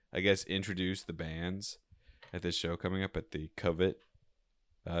to, I guess, introduce the bands at this show coming up at the Covet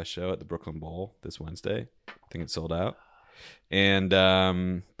show at the Brooklyn Bowl this Wednesday. I think it's sold out.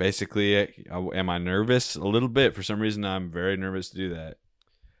 And basically, am I nervous? A little bit. For some reason, I'm very nervous to do that.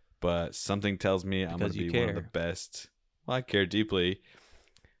 But something tells me I'm going Because to you be one of the care. best. Well, I care deeply.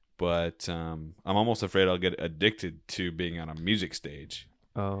 But I'm almost afraid I'll get addicted to being on a music stage.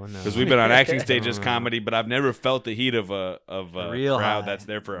 Oh no. Because we've been on acting stages, comedy, but I've never felt the heat of a real crowd high. that's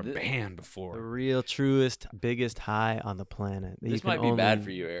there for a band the before. real, truest, biggest high on the planet. that you This can might be bad only-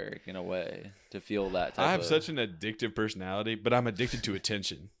 for you, Eric, in a way, to feel that type I have of... such an addictive personality, but I'm addicted to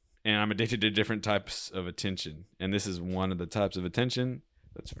attention, and I'm addicted to different types of attention, and this is one of the types of attention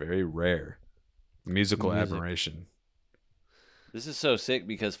that's very rare. Musical Music. admiration. This is so sick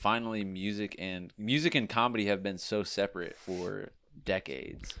because finally music and comedy have been so separate for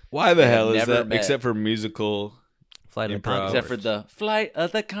decades. Why the They have hell is never that? met. Except for musical. Flight of the Improv. Conchords. Except for the Flight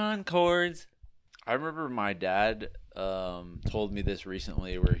of the Conchords. I remember my dad told me this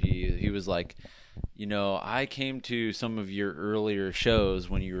recently where he was like, you know, I came to some of your earlier shows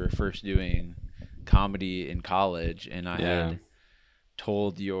when you were first doing comedy in college, and I had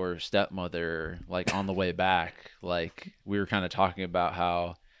told your stepmother, like, on the way back, like, we were kind of talking about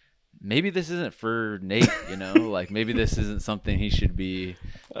how maybe this isn't for Nate, you know, like maybe this isn't something he should be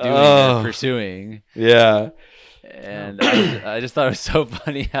doing or pursuing. Yeah. And I just thought it was so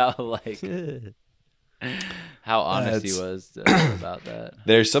funny how like how honest he was about that.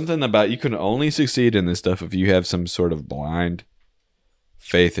 There's something about you can only succeed in this stuff if you have some sort of blind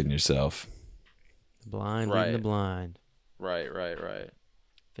faith in yourself. blind Right. leading the blind. Right.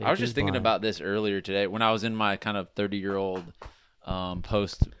 I was just thinking about this earlier today when I was in my kind of 30-year-old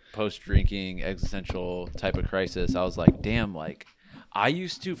post drinking existential type of crisis. I was like, damn, like I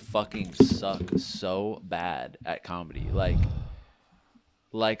used to fucking suck so bad at comedy,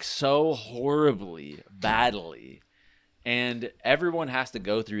 like so horribly, badly. And everyone has to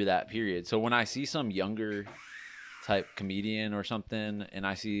go through that period. So when I see some younger type comedian or something and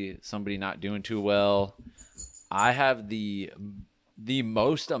I see somebody not doing too well, I have the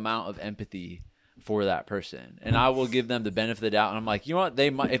most amount of empathy for that person, and I will give them the benefit of the doubt. And I'm like, you know what? They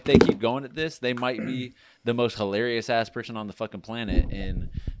might, if they keep going at this, they might be the most hilarious ass person on the fucking planet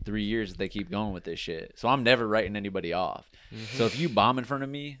in 3 years if they keep going with this shit. So I'm never writing anybody off. Mm-hmm. So if you bomb in front of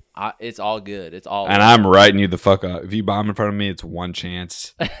me, it's all good. It's all. And I'm writing you the fuck up. If you bomb in front of me, it's one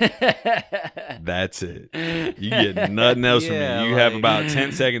chance. That's it. You get nothing else from me. You have about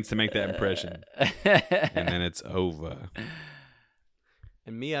 10 seconds to make that impression, and then it's over.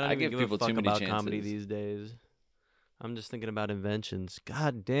 And me, I don't even give a fuck about comedy these days. I'm just thinking about inventions.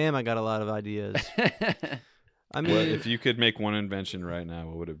 God damn, I got a lot of ideas. I mean, if you could make one invention right now,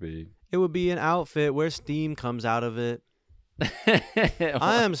 what would it be? It would be an outfit where steam comes out of it.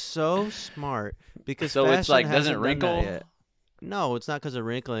 I am so smart because so it's like doesn't wrinkle. No, it's not because of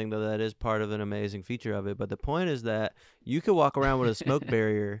wrinkling, though. That is part of an amazing feature of it. But the point is that you could walk around with a smoke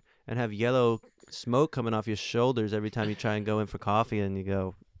barrier and have yellow smoke coming off your shoulders every time you try and go in for coffee, and you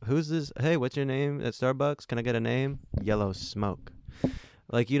go, "Who's this? Hey, what's your name at Starbucks? Can I get a name?" Yellow smoke.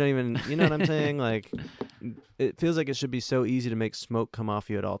 Like you don't even, you know what I'm saying? Like it feels like it should be so easy to make smoke come off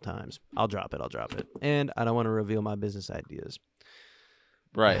you at all times. I'll drop it. And I don't want to reveal my business ideas.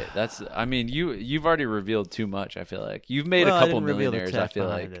 Right. That's. I mean, you've already revealed too much. I feel like you've made a couple millionaires. I feel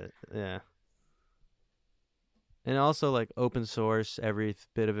like. Yeah. And also like open source every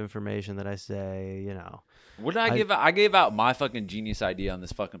bit of information that I say. You know. What did I give out? I gave out my fucking genius idea on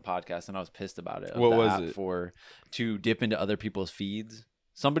this fucking podcast, and I was pissed about it. What was it? To dip into other people's feeds.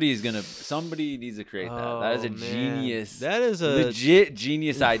 Somebody needs to create that. That is a genius. That is a legit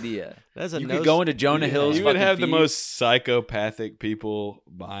genius idea. That's you could go into Jonah Hill's. You would have the most psychopathic people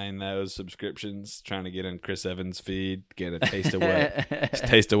buying those subscriptions, trying to get in Chris Evans' feed, get a taste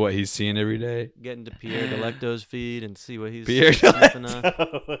of what he's seeing every day. Get into Pierre Delecto's feed and see what he's Pierre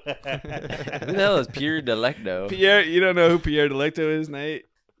Delecto. Who the hell is Pierre Delecto? Pierre, you don't know who Pierre Delecto is, Nate?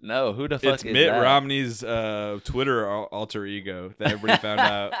 No, who the fuck is Mitt that? Romney's Twitter alter ego that everybody found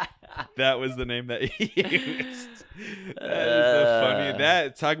out. That was the name that he used. That is the funny.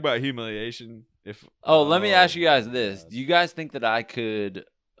 That talk about humiliation. Let me ask you guys this: do you guys think that I could?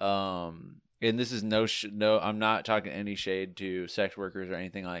 And this is no, I'm not talking any shade to sex workers or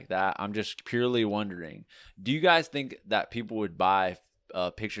anything like that. I'm just purely wondering: do you guys think that people would buy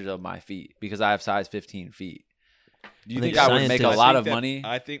pictures of my feet because I have size 15 feet? Do you think I would make a lot of money?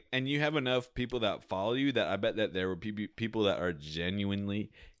 I think, and you have enough people that follow you that I bet that there would be people that are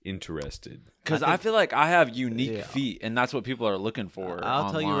genuinely interested. Because I feel like I have unique feet, and that's what people are looking for.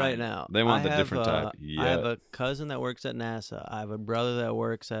 I'll tell you right now. They want the different type. I have a cousin that works at NASA. I have a brother that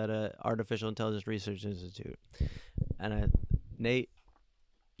works at an artificial intelligence research institute. And Nate,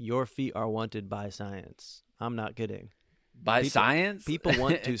 your feet are wanted by science. I'm not kidding. Science? People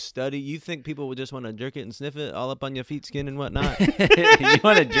want to study. You think people would just want to jerk it and sniff it all up on your feet, skin, and whatnot? You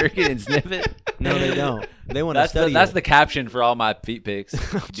want to jerk it and sniff it? No, they don't. They want to study That's the caption for all my feet pics.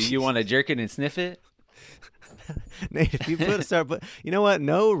 Do you want to jerk it and sniff it? Nate, if you you know what?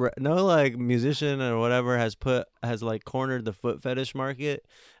 No, like musician or whatever has like cornered the foot fetish market,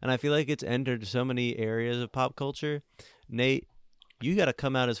 and I feel like it's entered so many areas of pop culture. Nate, you got to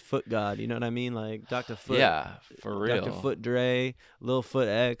come out as Foot God. You know what I mean? Like Dr. Foot. Yeah, for real. Dr. Foot Dre, Lil Foot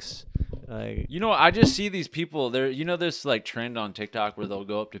X. Like, you know, I just see these people. There, you know, this like trend on TikTok where they'll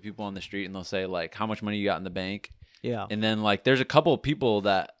go up to people on the street and they'll say like, "How much money you got in the bank?" Yeah. And then like, there's a couple of people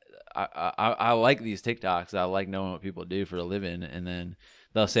that I like these TikToks. I like knowing what people do for a living, and then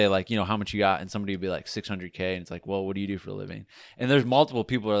they'll say like, you know, how much you got, and somebody will be like 600K, and it's like, well, what do you do for a living? And there's multiple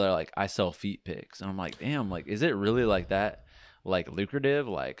people that are like, I sell feet pics, and I'm like, damn, like, is it really like that? Like lucrative?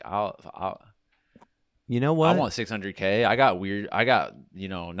 Like I'll you know what? I want 600K. I got you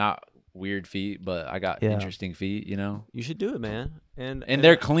know, not weird feet, but I got interesting feet, you know. You should do it, man. And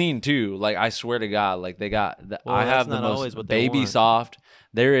they're clean too. Like I swear to God, like they got I have the most baby soft.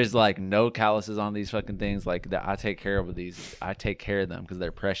 There is like no calluses on these fucking things. Like that, I take care of these. I take care of them because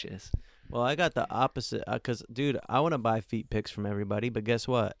they're precious. Well, I got the opposite. Because dude, I want to buy feet pics from everybody, but guess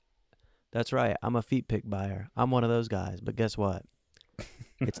what? That's right. I'm a feet pic buyer. I'm one of those guys. But guess what?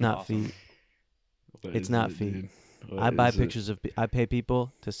 It's not awesome. Feet. It's not feet. I buy pictures of. I pay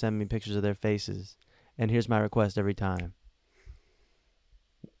people to send me pictures of their faces, and here's my request every time.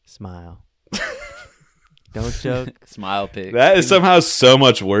 Smile. Don't joke. Smile pig. That is somehow so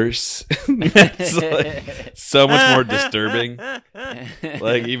much worse. It's like so much more disturbing.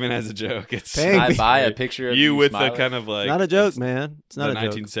 Like even as a joke, it's Thank I buy a picture of you with smiling. the kind of like Not a joke, man. It's not the a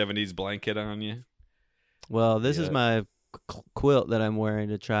joke. 1970s blanket on you. Well, this is Yeah. my quilt that I'm wearing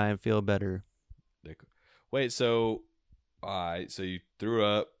to try and feel better. Wait, so so you threw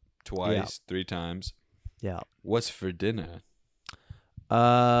up twice, 3 times. Yeah. What's for dinner?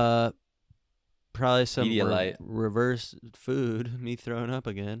 Probably some Pedialyte. reverse food. Me throwing up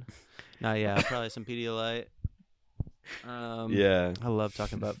again. No, yeah, probably some Pedialyte. Yeah. I love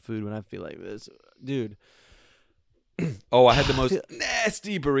talking about food when I feel like this, dude. Oh, I had the most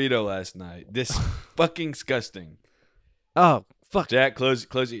nasty burrito last night. This fucking disgusting. Oh fuck. Jack, close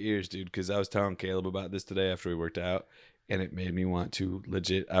your ears, dude, because I was telling Caleb about this today after we worked out, and it made me want to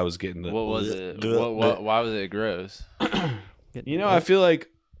legit. I was getting the. What was it? Why was it gross? You know, I feel like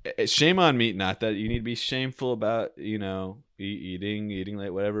shame on me. Not that you need to be shameful about eating late,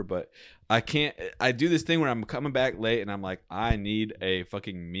 whatever. But I can't. I do this thing where I'm coming back late, and I'm like, I need a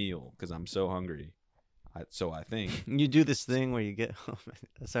fucking meal because I'm so hungry. So I think You do this thing where you get.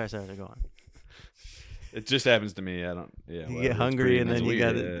 Sorry, go on. it just happens to me. I don't. Yeah, You whatever. get It's hungry pretty- and then it's you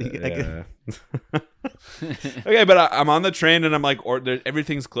got weird. it. Okay, but I'm on the train and I'm like,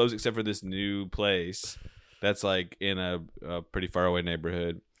 everything's closed except for this new place that's like in a pretty far away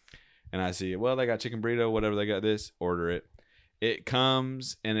neighborhood. And I see, well, they got chicken burrito, whatever they got this, order it. It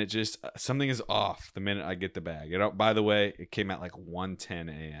comes and it just something is off the minute I get the bag. By the way, it came at like 1:10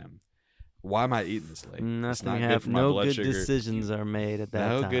 a.m. Why am I eating this late? It's Nothing not good happens. for my No blood good sugar. decisions are made at that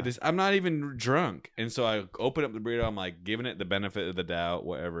No time. goodness. I'm not even drunk. And so I open up the burrito. I'm like giving it the benefit of the doubt,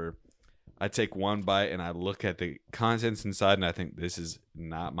 whatever. I take one bite and I look at the contents inside and I think this is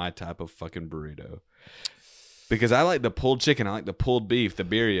not my type of fucking burrito. Because I like the pulled chicken. I like the pulled beef, the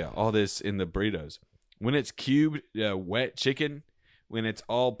birria, all this in the burritos. When it's cubed, wet chicken, when it's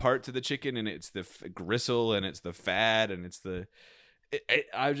all parts of the chicken and it's the gristle and it's the fat and it's the...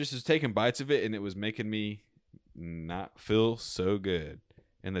 I just was taking bites of it and it was making me not feel so good.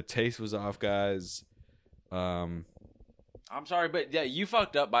 And the taste was off, guys. I'm sorry, but yeah, you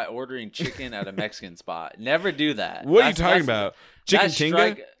fucked up by ordering chicken at a Mexican spot. Never do that. What are you talking about? Chicken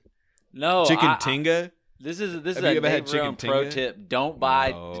tinga? No, Chicken tinga? This is Have a you ever had Nate Rome chicken pro tinga? tip. Don't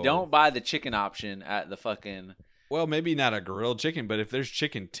No. buy the chicken option at the fucking. Well, maybe not a grilled chicken, but if there's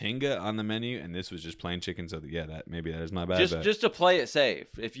chicken tinga on the menu and this was just plain chicken, so yeah, that is my bad. Just to play it safe.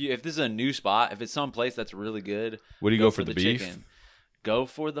 If this is a new spot, if it's some place that's really good, What do you go for the beef? chicken. Go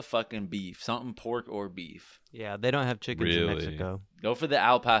for the fucking beef, something pork or beef. Yeah, they don't have chickens Really? in Mexico. Go for the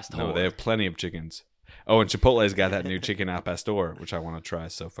al pastor. No, they have plenty of chickens. Oh, and Chipotle's got that new chicken al pastor, which I want to try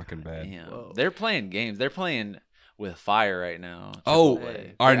so fucking bad. Damn. Whoa. They're playing games. They're playing with fire right now. Oh,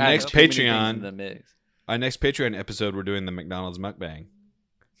 Chipotle. our They're adding next too many things Patreon- in the mix. Our next Patreon episode, we're doing the McDonald's mukbang.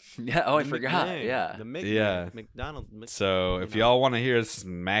 Yeah. Oh, I The forgot. McName, Yeah. The Mc- Yeah. McDonald's. So if y'all want to hear us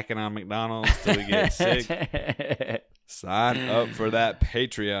smacking on McDonald's till we get sick, sign up for that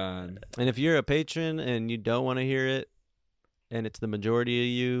Patreon. And if you're a patron and you don't want to hear it, and it's the majority of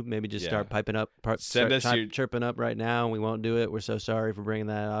you, maybe just Yeah. start piping up, Send us your- chirping up right now, and we won't do it. We're so sorry for bringing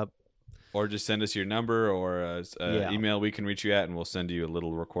that up. Or just send us your number or Yeah. email we can reach you at, and we'll send you a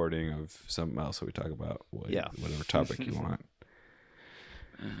little recording of something else that we talk about. Whatever topic you want.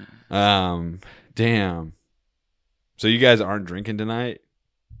 Damn. So you guys aren't drinking tonight?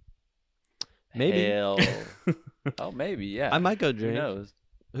 Maybe. Hell. Oh, maybe. Yeah. I might go Who drink. knows?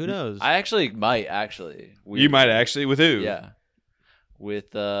 Who knows? I actually might. Actually. You might actually. With who? Yeah.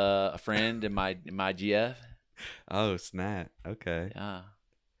 With a friend and my GF. Oh, snap. Okay. Yeah.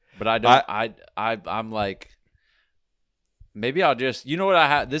 But I don't. I'm like. Maybe I'll just. You know what I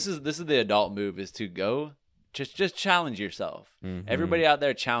have? This is the adult move is to go. Just challenge yourself. Mhm. Everybody out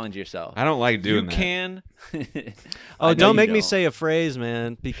there, challenge yourself. I don't like doing You that. can. Oh, don't make me say a phrase,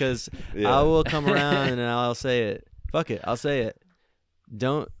 man, because Yeah. I will come around and I'll say it. Fuck it, I'll say it.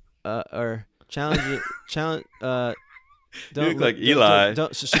 Don't or challenge it. Challenge. Don't look like don't- Eli.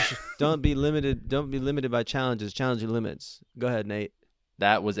 Don't be limited. Don't be limited by challenges. Challenge your limits. Go ahead, Nate.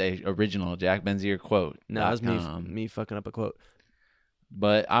 That was a original Jack Benzier quote. No, that was me fucking up a quote.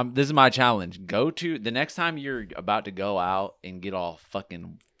 But this is my challenge. Go to the next time you're about to go out and get all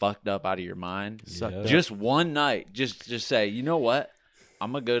fucking fucked up out of your mind. Sucked Yeah. up. Just one night, just say, you know what?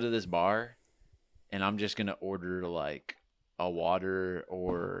 I'm gonna go to this bar, and I'm just gonna order like a water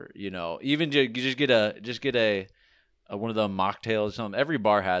or even just get a one of the mocktails or something. Every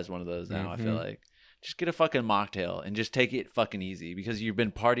bar has one of those now. I feel Mhm. like just get a fucking mocktail and just take it fucking easy because you've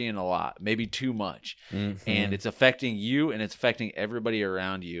been partying a lot, maybe too much, and it's affecting you and it's affecting everybody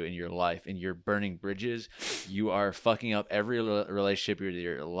around you in your life, and you're burning bridges. You are fucking up every relationship of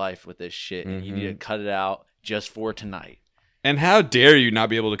your life with this shit, and you need to cut it out just for tonight. And how dare you not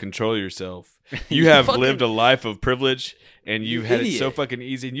be able to control yourself? You have lived a life of privilege, and you had it so fucking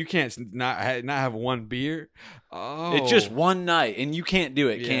easy, and you can't not have one beer. Oh, it's just one night, and you can't do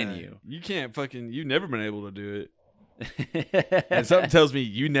it, can you? You can't fucking. You've never been able to do it, and something tells me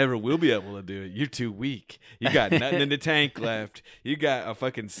you never will be able to do it. You're too weak. You got nothing in the tank left. You got a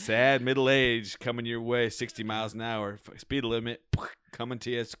fucking sad middle age coming your way, 60 miles an hour, speed limit coming to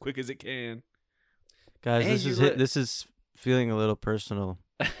you as quick as it can. Guys, this is feeling a little personal.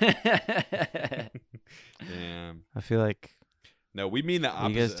 Damn. I feel like. No, we mean the opposite.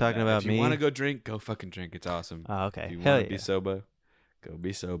 You guys talking about me? If you want to go drink, go fucking drink. It's awesome. Oh, okay. If you want to be sober, go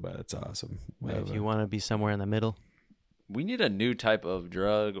be sober. It's awesome. If you want to be somewhere in the middle. We need a new type of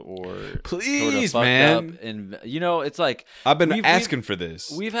drug or please, sort of man. Up and it's like I've been asking for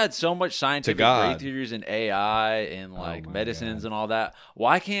this. We've had so much scientific breakthroughs in AI and medicines and all that.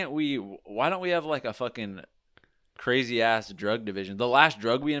 Why don't we have like a fucking crazy ass drug division? The last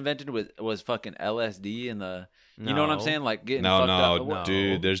drug we invented was fucking LSD and you know what I'm saying? Like getting fucked up. No,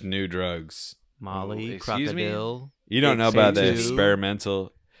 dude, there's new drugs. Molly, crocodile. You don't know about the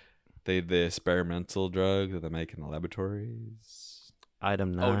experimental the experimental drug that they make in the laboratories.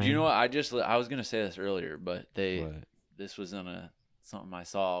 Item 9. Oh, do you know what? I was gonna say this earlier, but this was on something I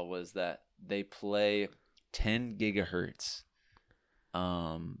saw was that they play 10 gigahertz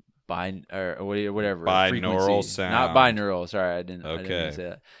whatever binaural sound. Not binaural, sorry, I didn't say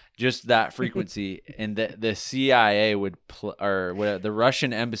that. Just that frequency, and the CIA would the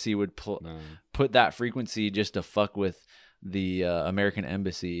Russian embassy would put that frequency just to fuck with the American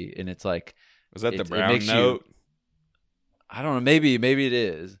embassy, and it's like, was that the brown note? I don't know, maybe it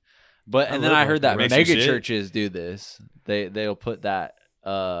is, but and then I heard that mega churches do this. They'll put that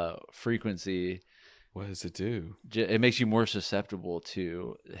frequency. What does it do? It makes you more susceptible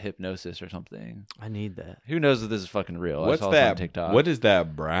to hypnosis or something. I need that. Who knows if this is fucking real? What's that? On TikTok. What is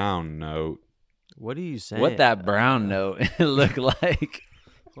that brown note? What are you saying? What that brown note look like?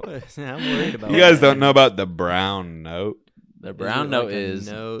 I'm worried about. You guys don't know about the brown note? The brown note is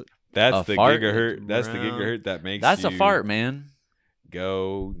that's the gigahertz. That's the gigahertz that makes. That's a fart, man.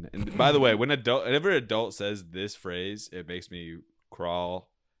 Go. And by the way, whenever an adult says this phrase, it makes me crawl.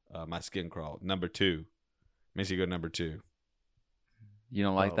 My skin crawl. Number 2 makes you go number 2. You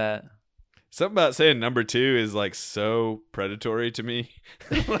don't like that? Something about saying number 2 is like so predatory to me.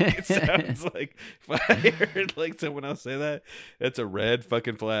 Like it sounds like if I heard like someone else say that, it's a red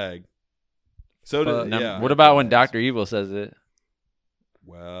fucking flag. So what about when Dr. Evil says it?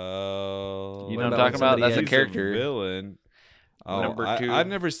 Well, you know what I'm talking about? That's a character. Villain. Oh, number 2. I've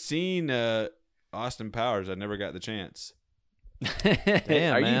never seen Austin Powers. I never got the chance.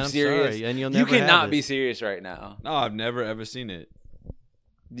 Damn, are you serious? And you'll never cannot be serious right now. No, I've never ever seen it.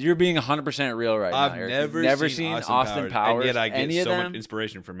 You're being 100% real right now. I've never seen Austin Powers, and yet I get so much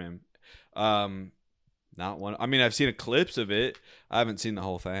inspiration from him. Not one. I mean, I've seen clips of it. I haven't seen the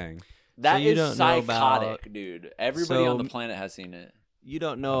whole thing. That is psychotic, dude. Everybody on the planet has seen it. You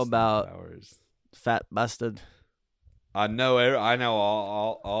don't know Austin about Powers. Fat Bastard. I know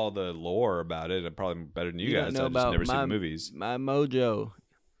all the lore about it. I'm probably better than you guys. I've just never seen the movies. My mojo,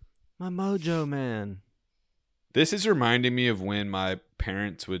 man. This is reminding me of when my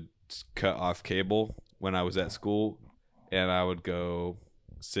parents would cut off cable when I was at school, and I would go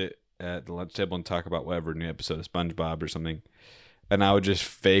sit at the lunch table and talk about whatever new episode of SpongeBob or something. And I would just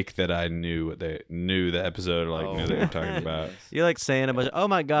fake that I knew the episode, or knew they were talking about. You're like saying a bunch of, oh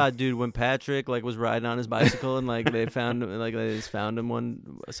my god, dude, when Patrick was riding on his bicycle and they just found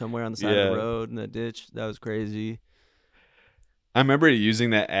him somewhere on the side of the road in the ditch. That was crazy. I remember using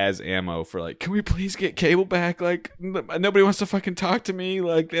that as ammo for can we please get cable back? Nobody wants to fucking talk to me.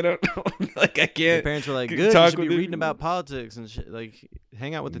 They don't know. I can't. Your parents were like, good, you should be reading about politics and shit.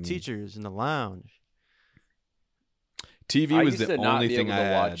 Hang out with the teachers in the lounge. TV was the only thing I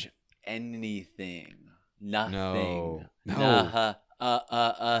had. Watch anything. Nothing. No.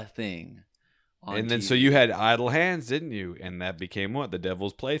 Thing. And then so you had idle hands, didn't you? And that became what? The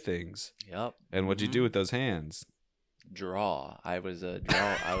devil's playthings. Yep. And what'd you do with those hands? Draw. I was a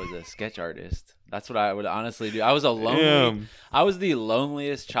sketch artist. That's what I would honestly do. I was the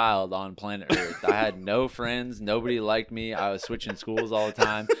loneliest child on planet Earth. I had no friends. Nobody liked me. I was switching schools all the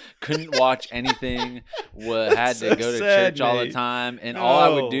time. Couldn't watch anything. Had to go to church all the time. And all I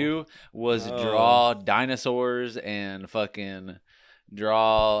would do was draw dinosaurs and fucking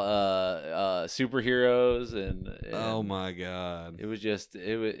draw superheroes and oh my god, it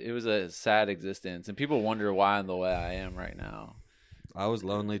was a sad existence, and people wonder why I'm the way I am right now. I was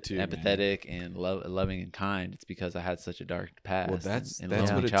lonely too, empathetic and loving and kind. It's because I had such a dark past. Well, that's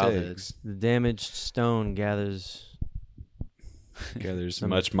what it takes. The damaged stone gathers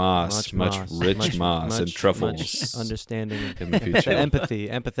much moss, much rich moss and truffles, much understanding in the future.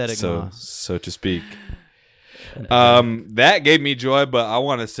 empathetic moss, so to speak. That gave me joy, but I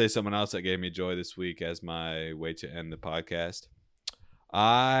want to say something else that gave me joy this week as my way to end the podcast.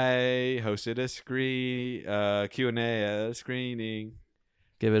 I hosted a Q&A screening.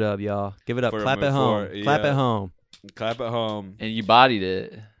 Give it up, y'all. Give it up. Clap at home. Clap at home. Clap at home. And you bodied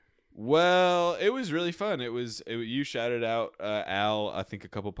it. Well, it was really fun. You shouted out Al, I think a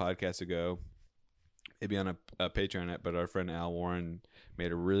couple podcasts ago, maybe on a Patreon, but our friend Al Warren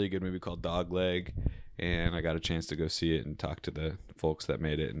made a really good movie called Dogleg, and I got a chance to go see it and talk to the folks that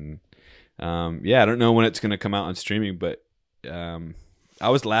made it. And I don't know when it's going to come out on streaming, but I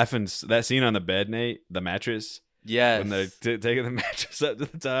was laughing. That scene on the bed, Nate, the mattress. Yes. When they're taking the mattress up to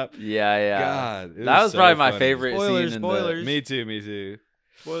the top. Yeah. God. That was so probably my funny. favorite scene. Spoilers. Me too.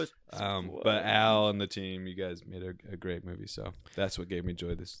 Spoilers. But Al and the team, you guys made a great movie. So that's what gave me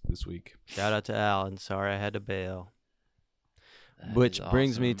joy this week. Shout out to Al, and sorry I had to bail. Which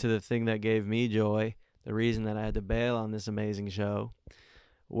brings me to the thing that gave me joy. The reason that I had to bail on this amazing show.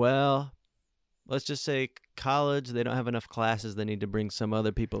 Well, let's just say college, they don't have enough classes. They need to bring some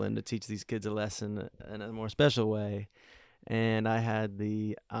other people in to teach these kids a lesson in a more special way. And I had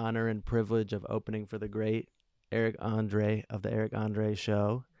the honor and privilege of opening for the great Eric Andre of the Eric Andre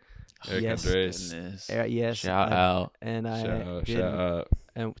Show. Eric Andres. Yes. Shout out. And Shout out.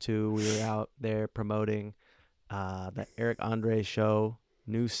 And we were out there promoting the Eric Andre Show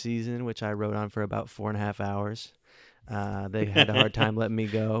new season, which I wrote on for about 4.5 hours. They had a hard time letting me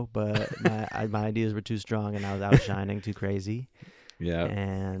go, but my ideas were too strong and I was outshining too crazy. Yeah.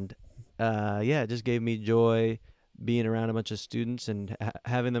 And it just gave me joy being around a bunch of students and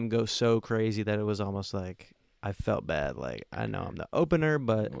having them go so crazy that it was almost like I felt bad. Like, I know I'm the opener,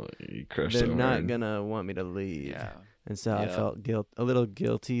 but they're not going to want me to leave. Yeah. And so I felt a little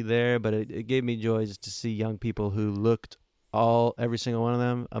guilty there, but it gave me joy just to see young people who looked every single one of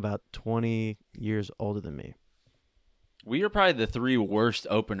them about 20 years older than me. We are probably the 3 worst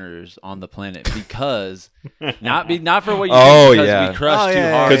openers on the planet because not for what you think, because we crush too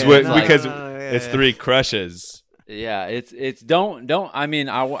hard. Because it's 3 crushes. Yeah, it's don't. I mean,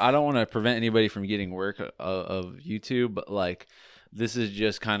 I don't want to prevent anybody from getting work of YouTube, but like this is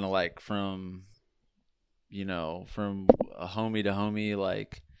just kind of like from a homie to homie.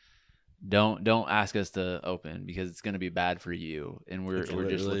 Like, don't ask us to open because it's gonna be bad for you, and we're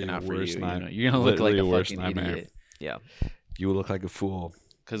just looking out for you. You're gonna look like a fucking idiot. Yeah, you will look like a fool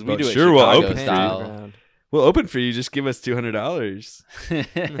because we do it sure Chicago we'll open style. We'll open for you. Just give us $200.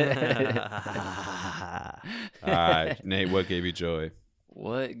 All right, Nate. What gave you joy?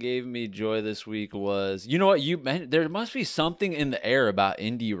 What gave me joy this week was, you know what you meant. There must be something in the air about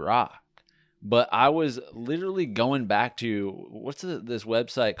indie rock, but I was literally going back to what's this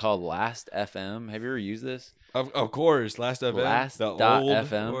website called Last FM. Have you ever used this? Of course, Last FM.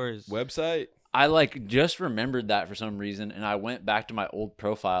 Last.fm website. I just remembered that for some reason, and I went back to my old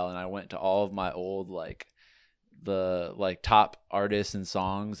profile and I went to all of my old the top artists and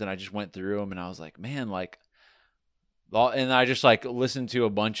songs, and I just went through them and I was like, man, and I just listened to a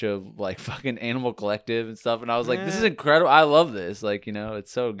bunch of fucking Animal Collective and stuff, and I was like, this is incredible. I love this.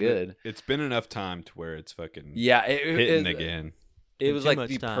 It's so good. It's been enough time to where it's fucking hitting again. It was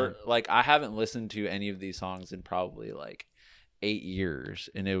I haven't listened to any of these songs in probably 8 years,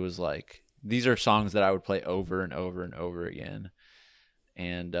 and it was these are songs that I would play over and over and over again.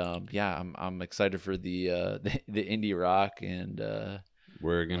 And I'm excited for the indie rock, and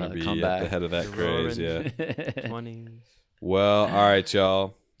we're gonna be comeback. at the head of that craze. Yeah. 20s. Well, all right,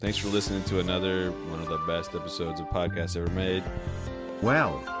 y'all. Thanks for listening to another one of the best episodes of podcasts ever made.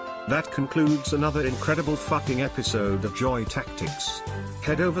 Well, that concludes another incredible fucking episode of Joy Tactics.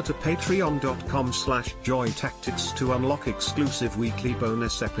 Head over to patreon.com/joytactics to unlock exclusive weekly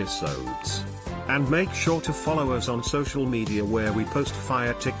bonus episodes. And make sure to follow us on social media where we post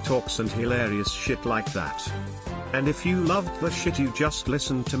fire TikToks and hilarious shit like that. And if you loved the shit you just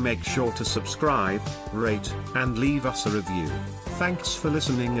listened to, make sure to subscribe, rate, and leave us a review. Thanks for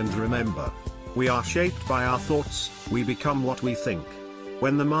listening, and remember, we are shaped by our thoughts, we become what we think.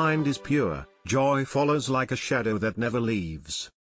 When the mind is pure, joy follows like a shadow that never leaves.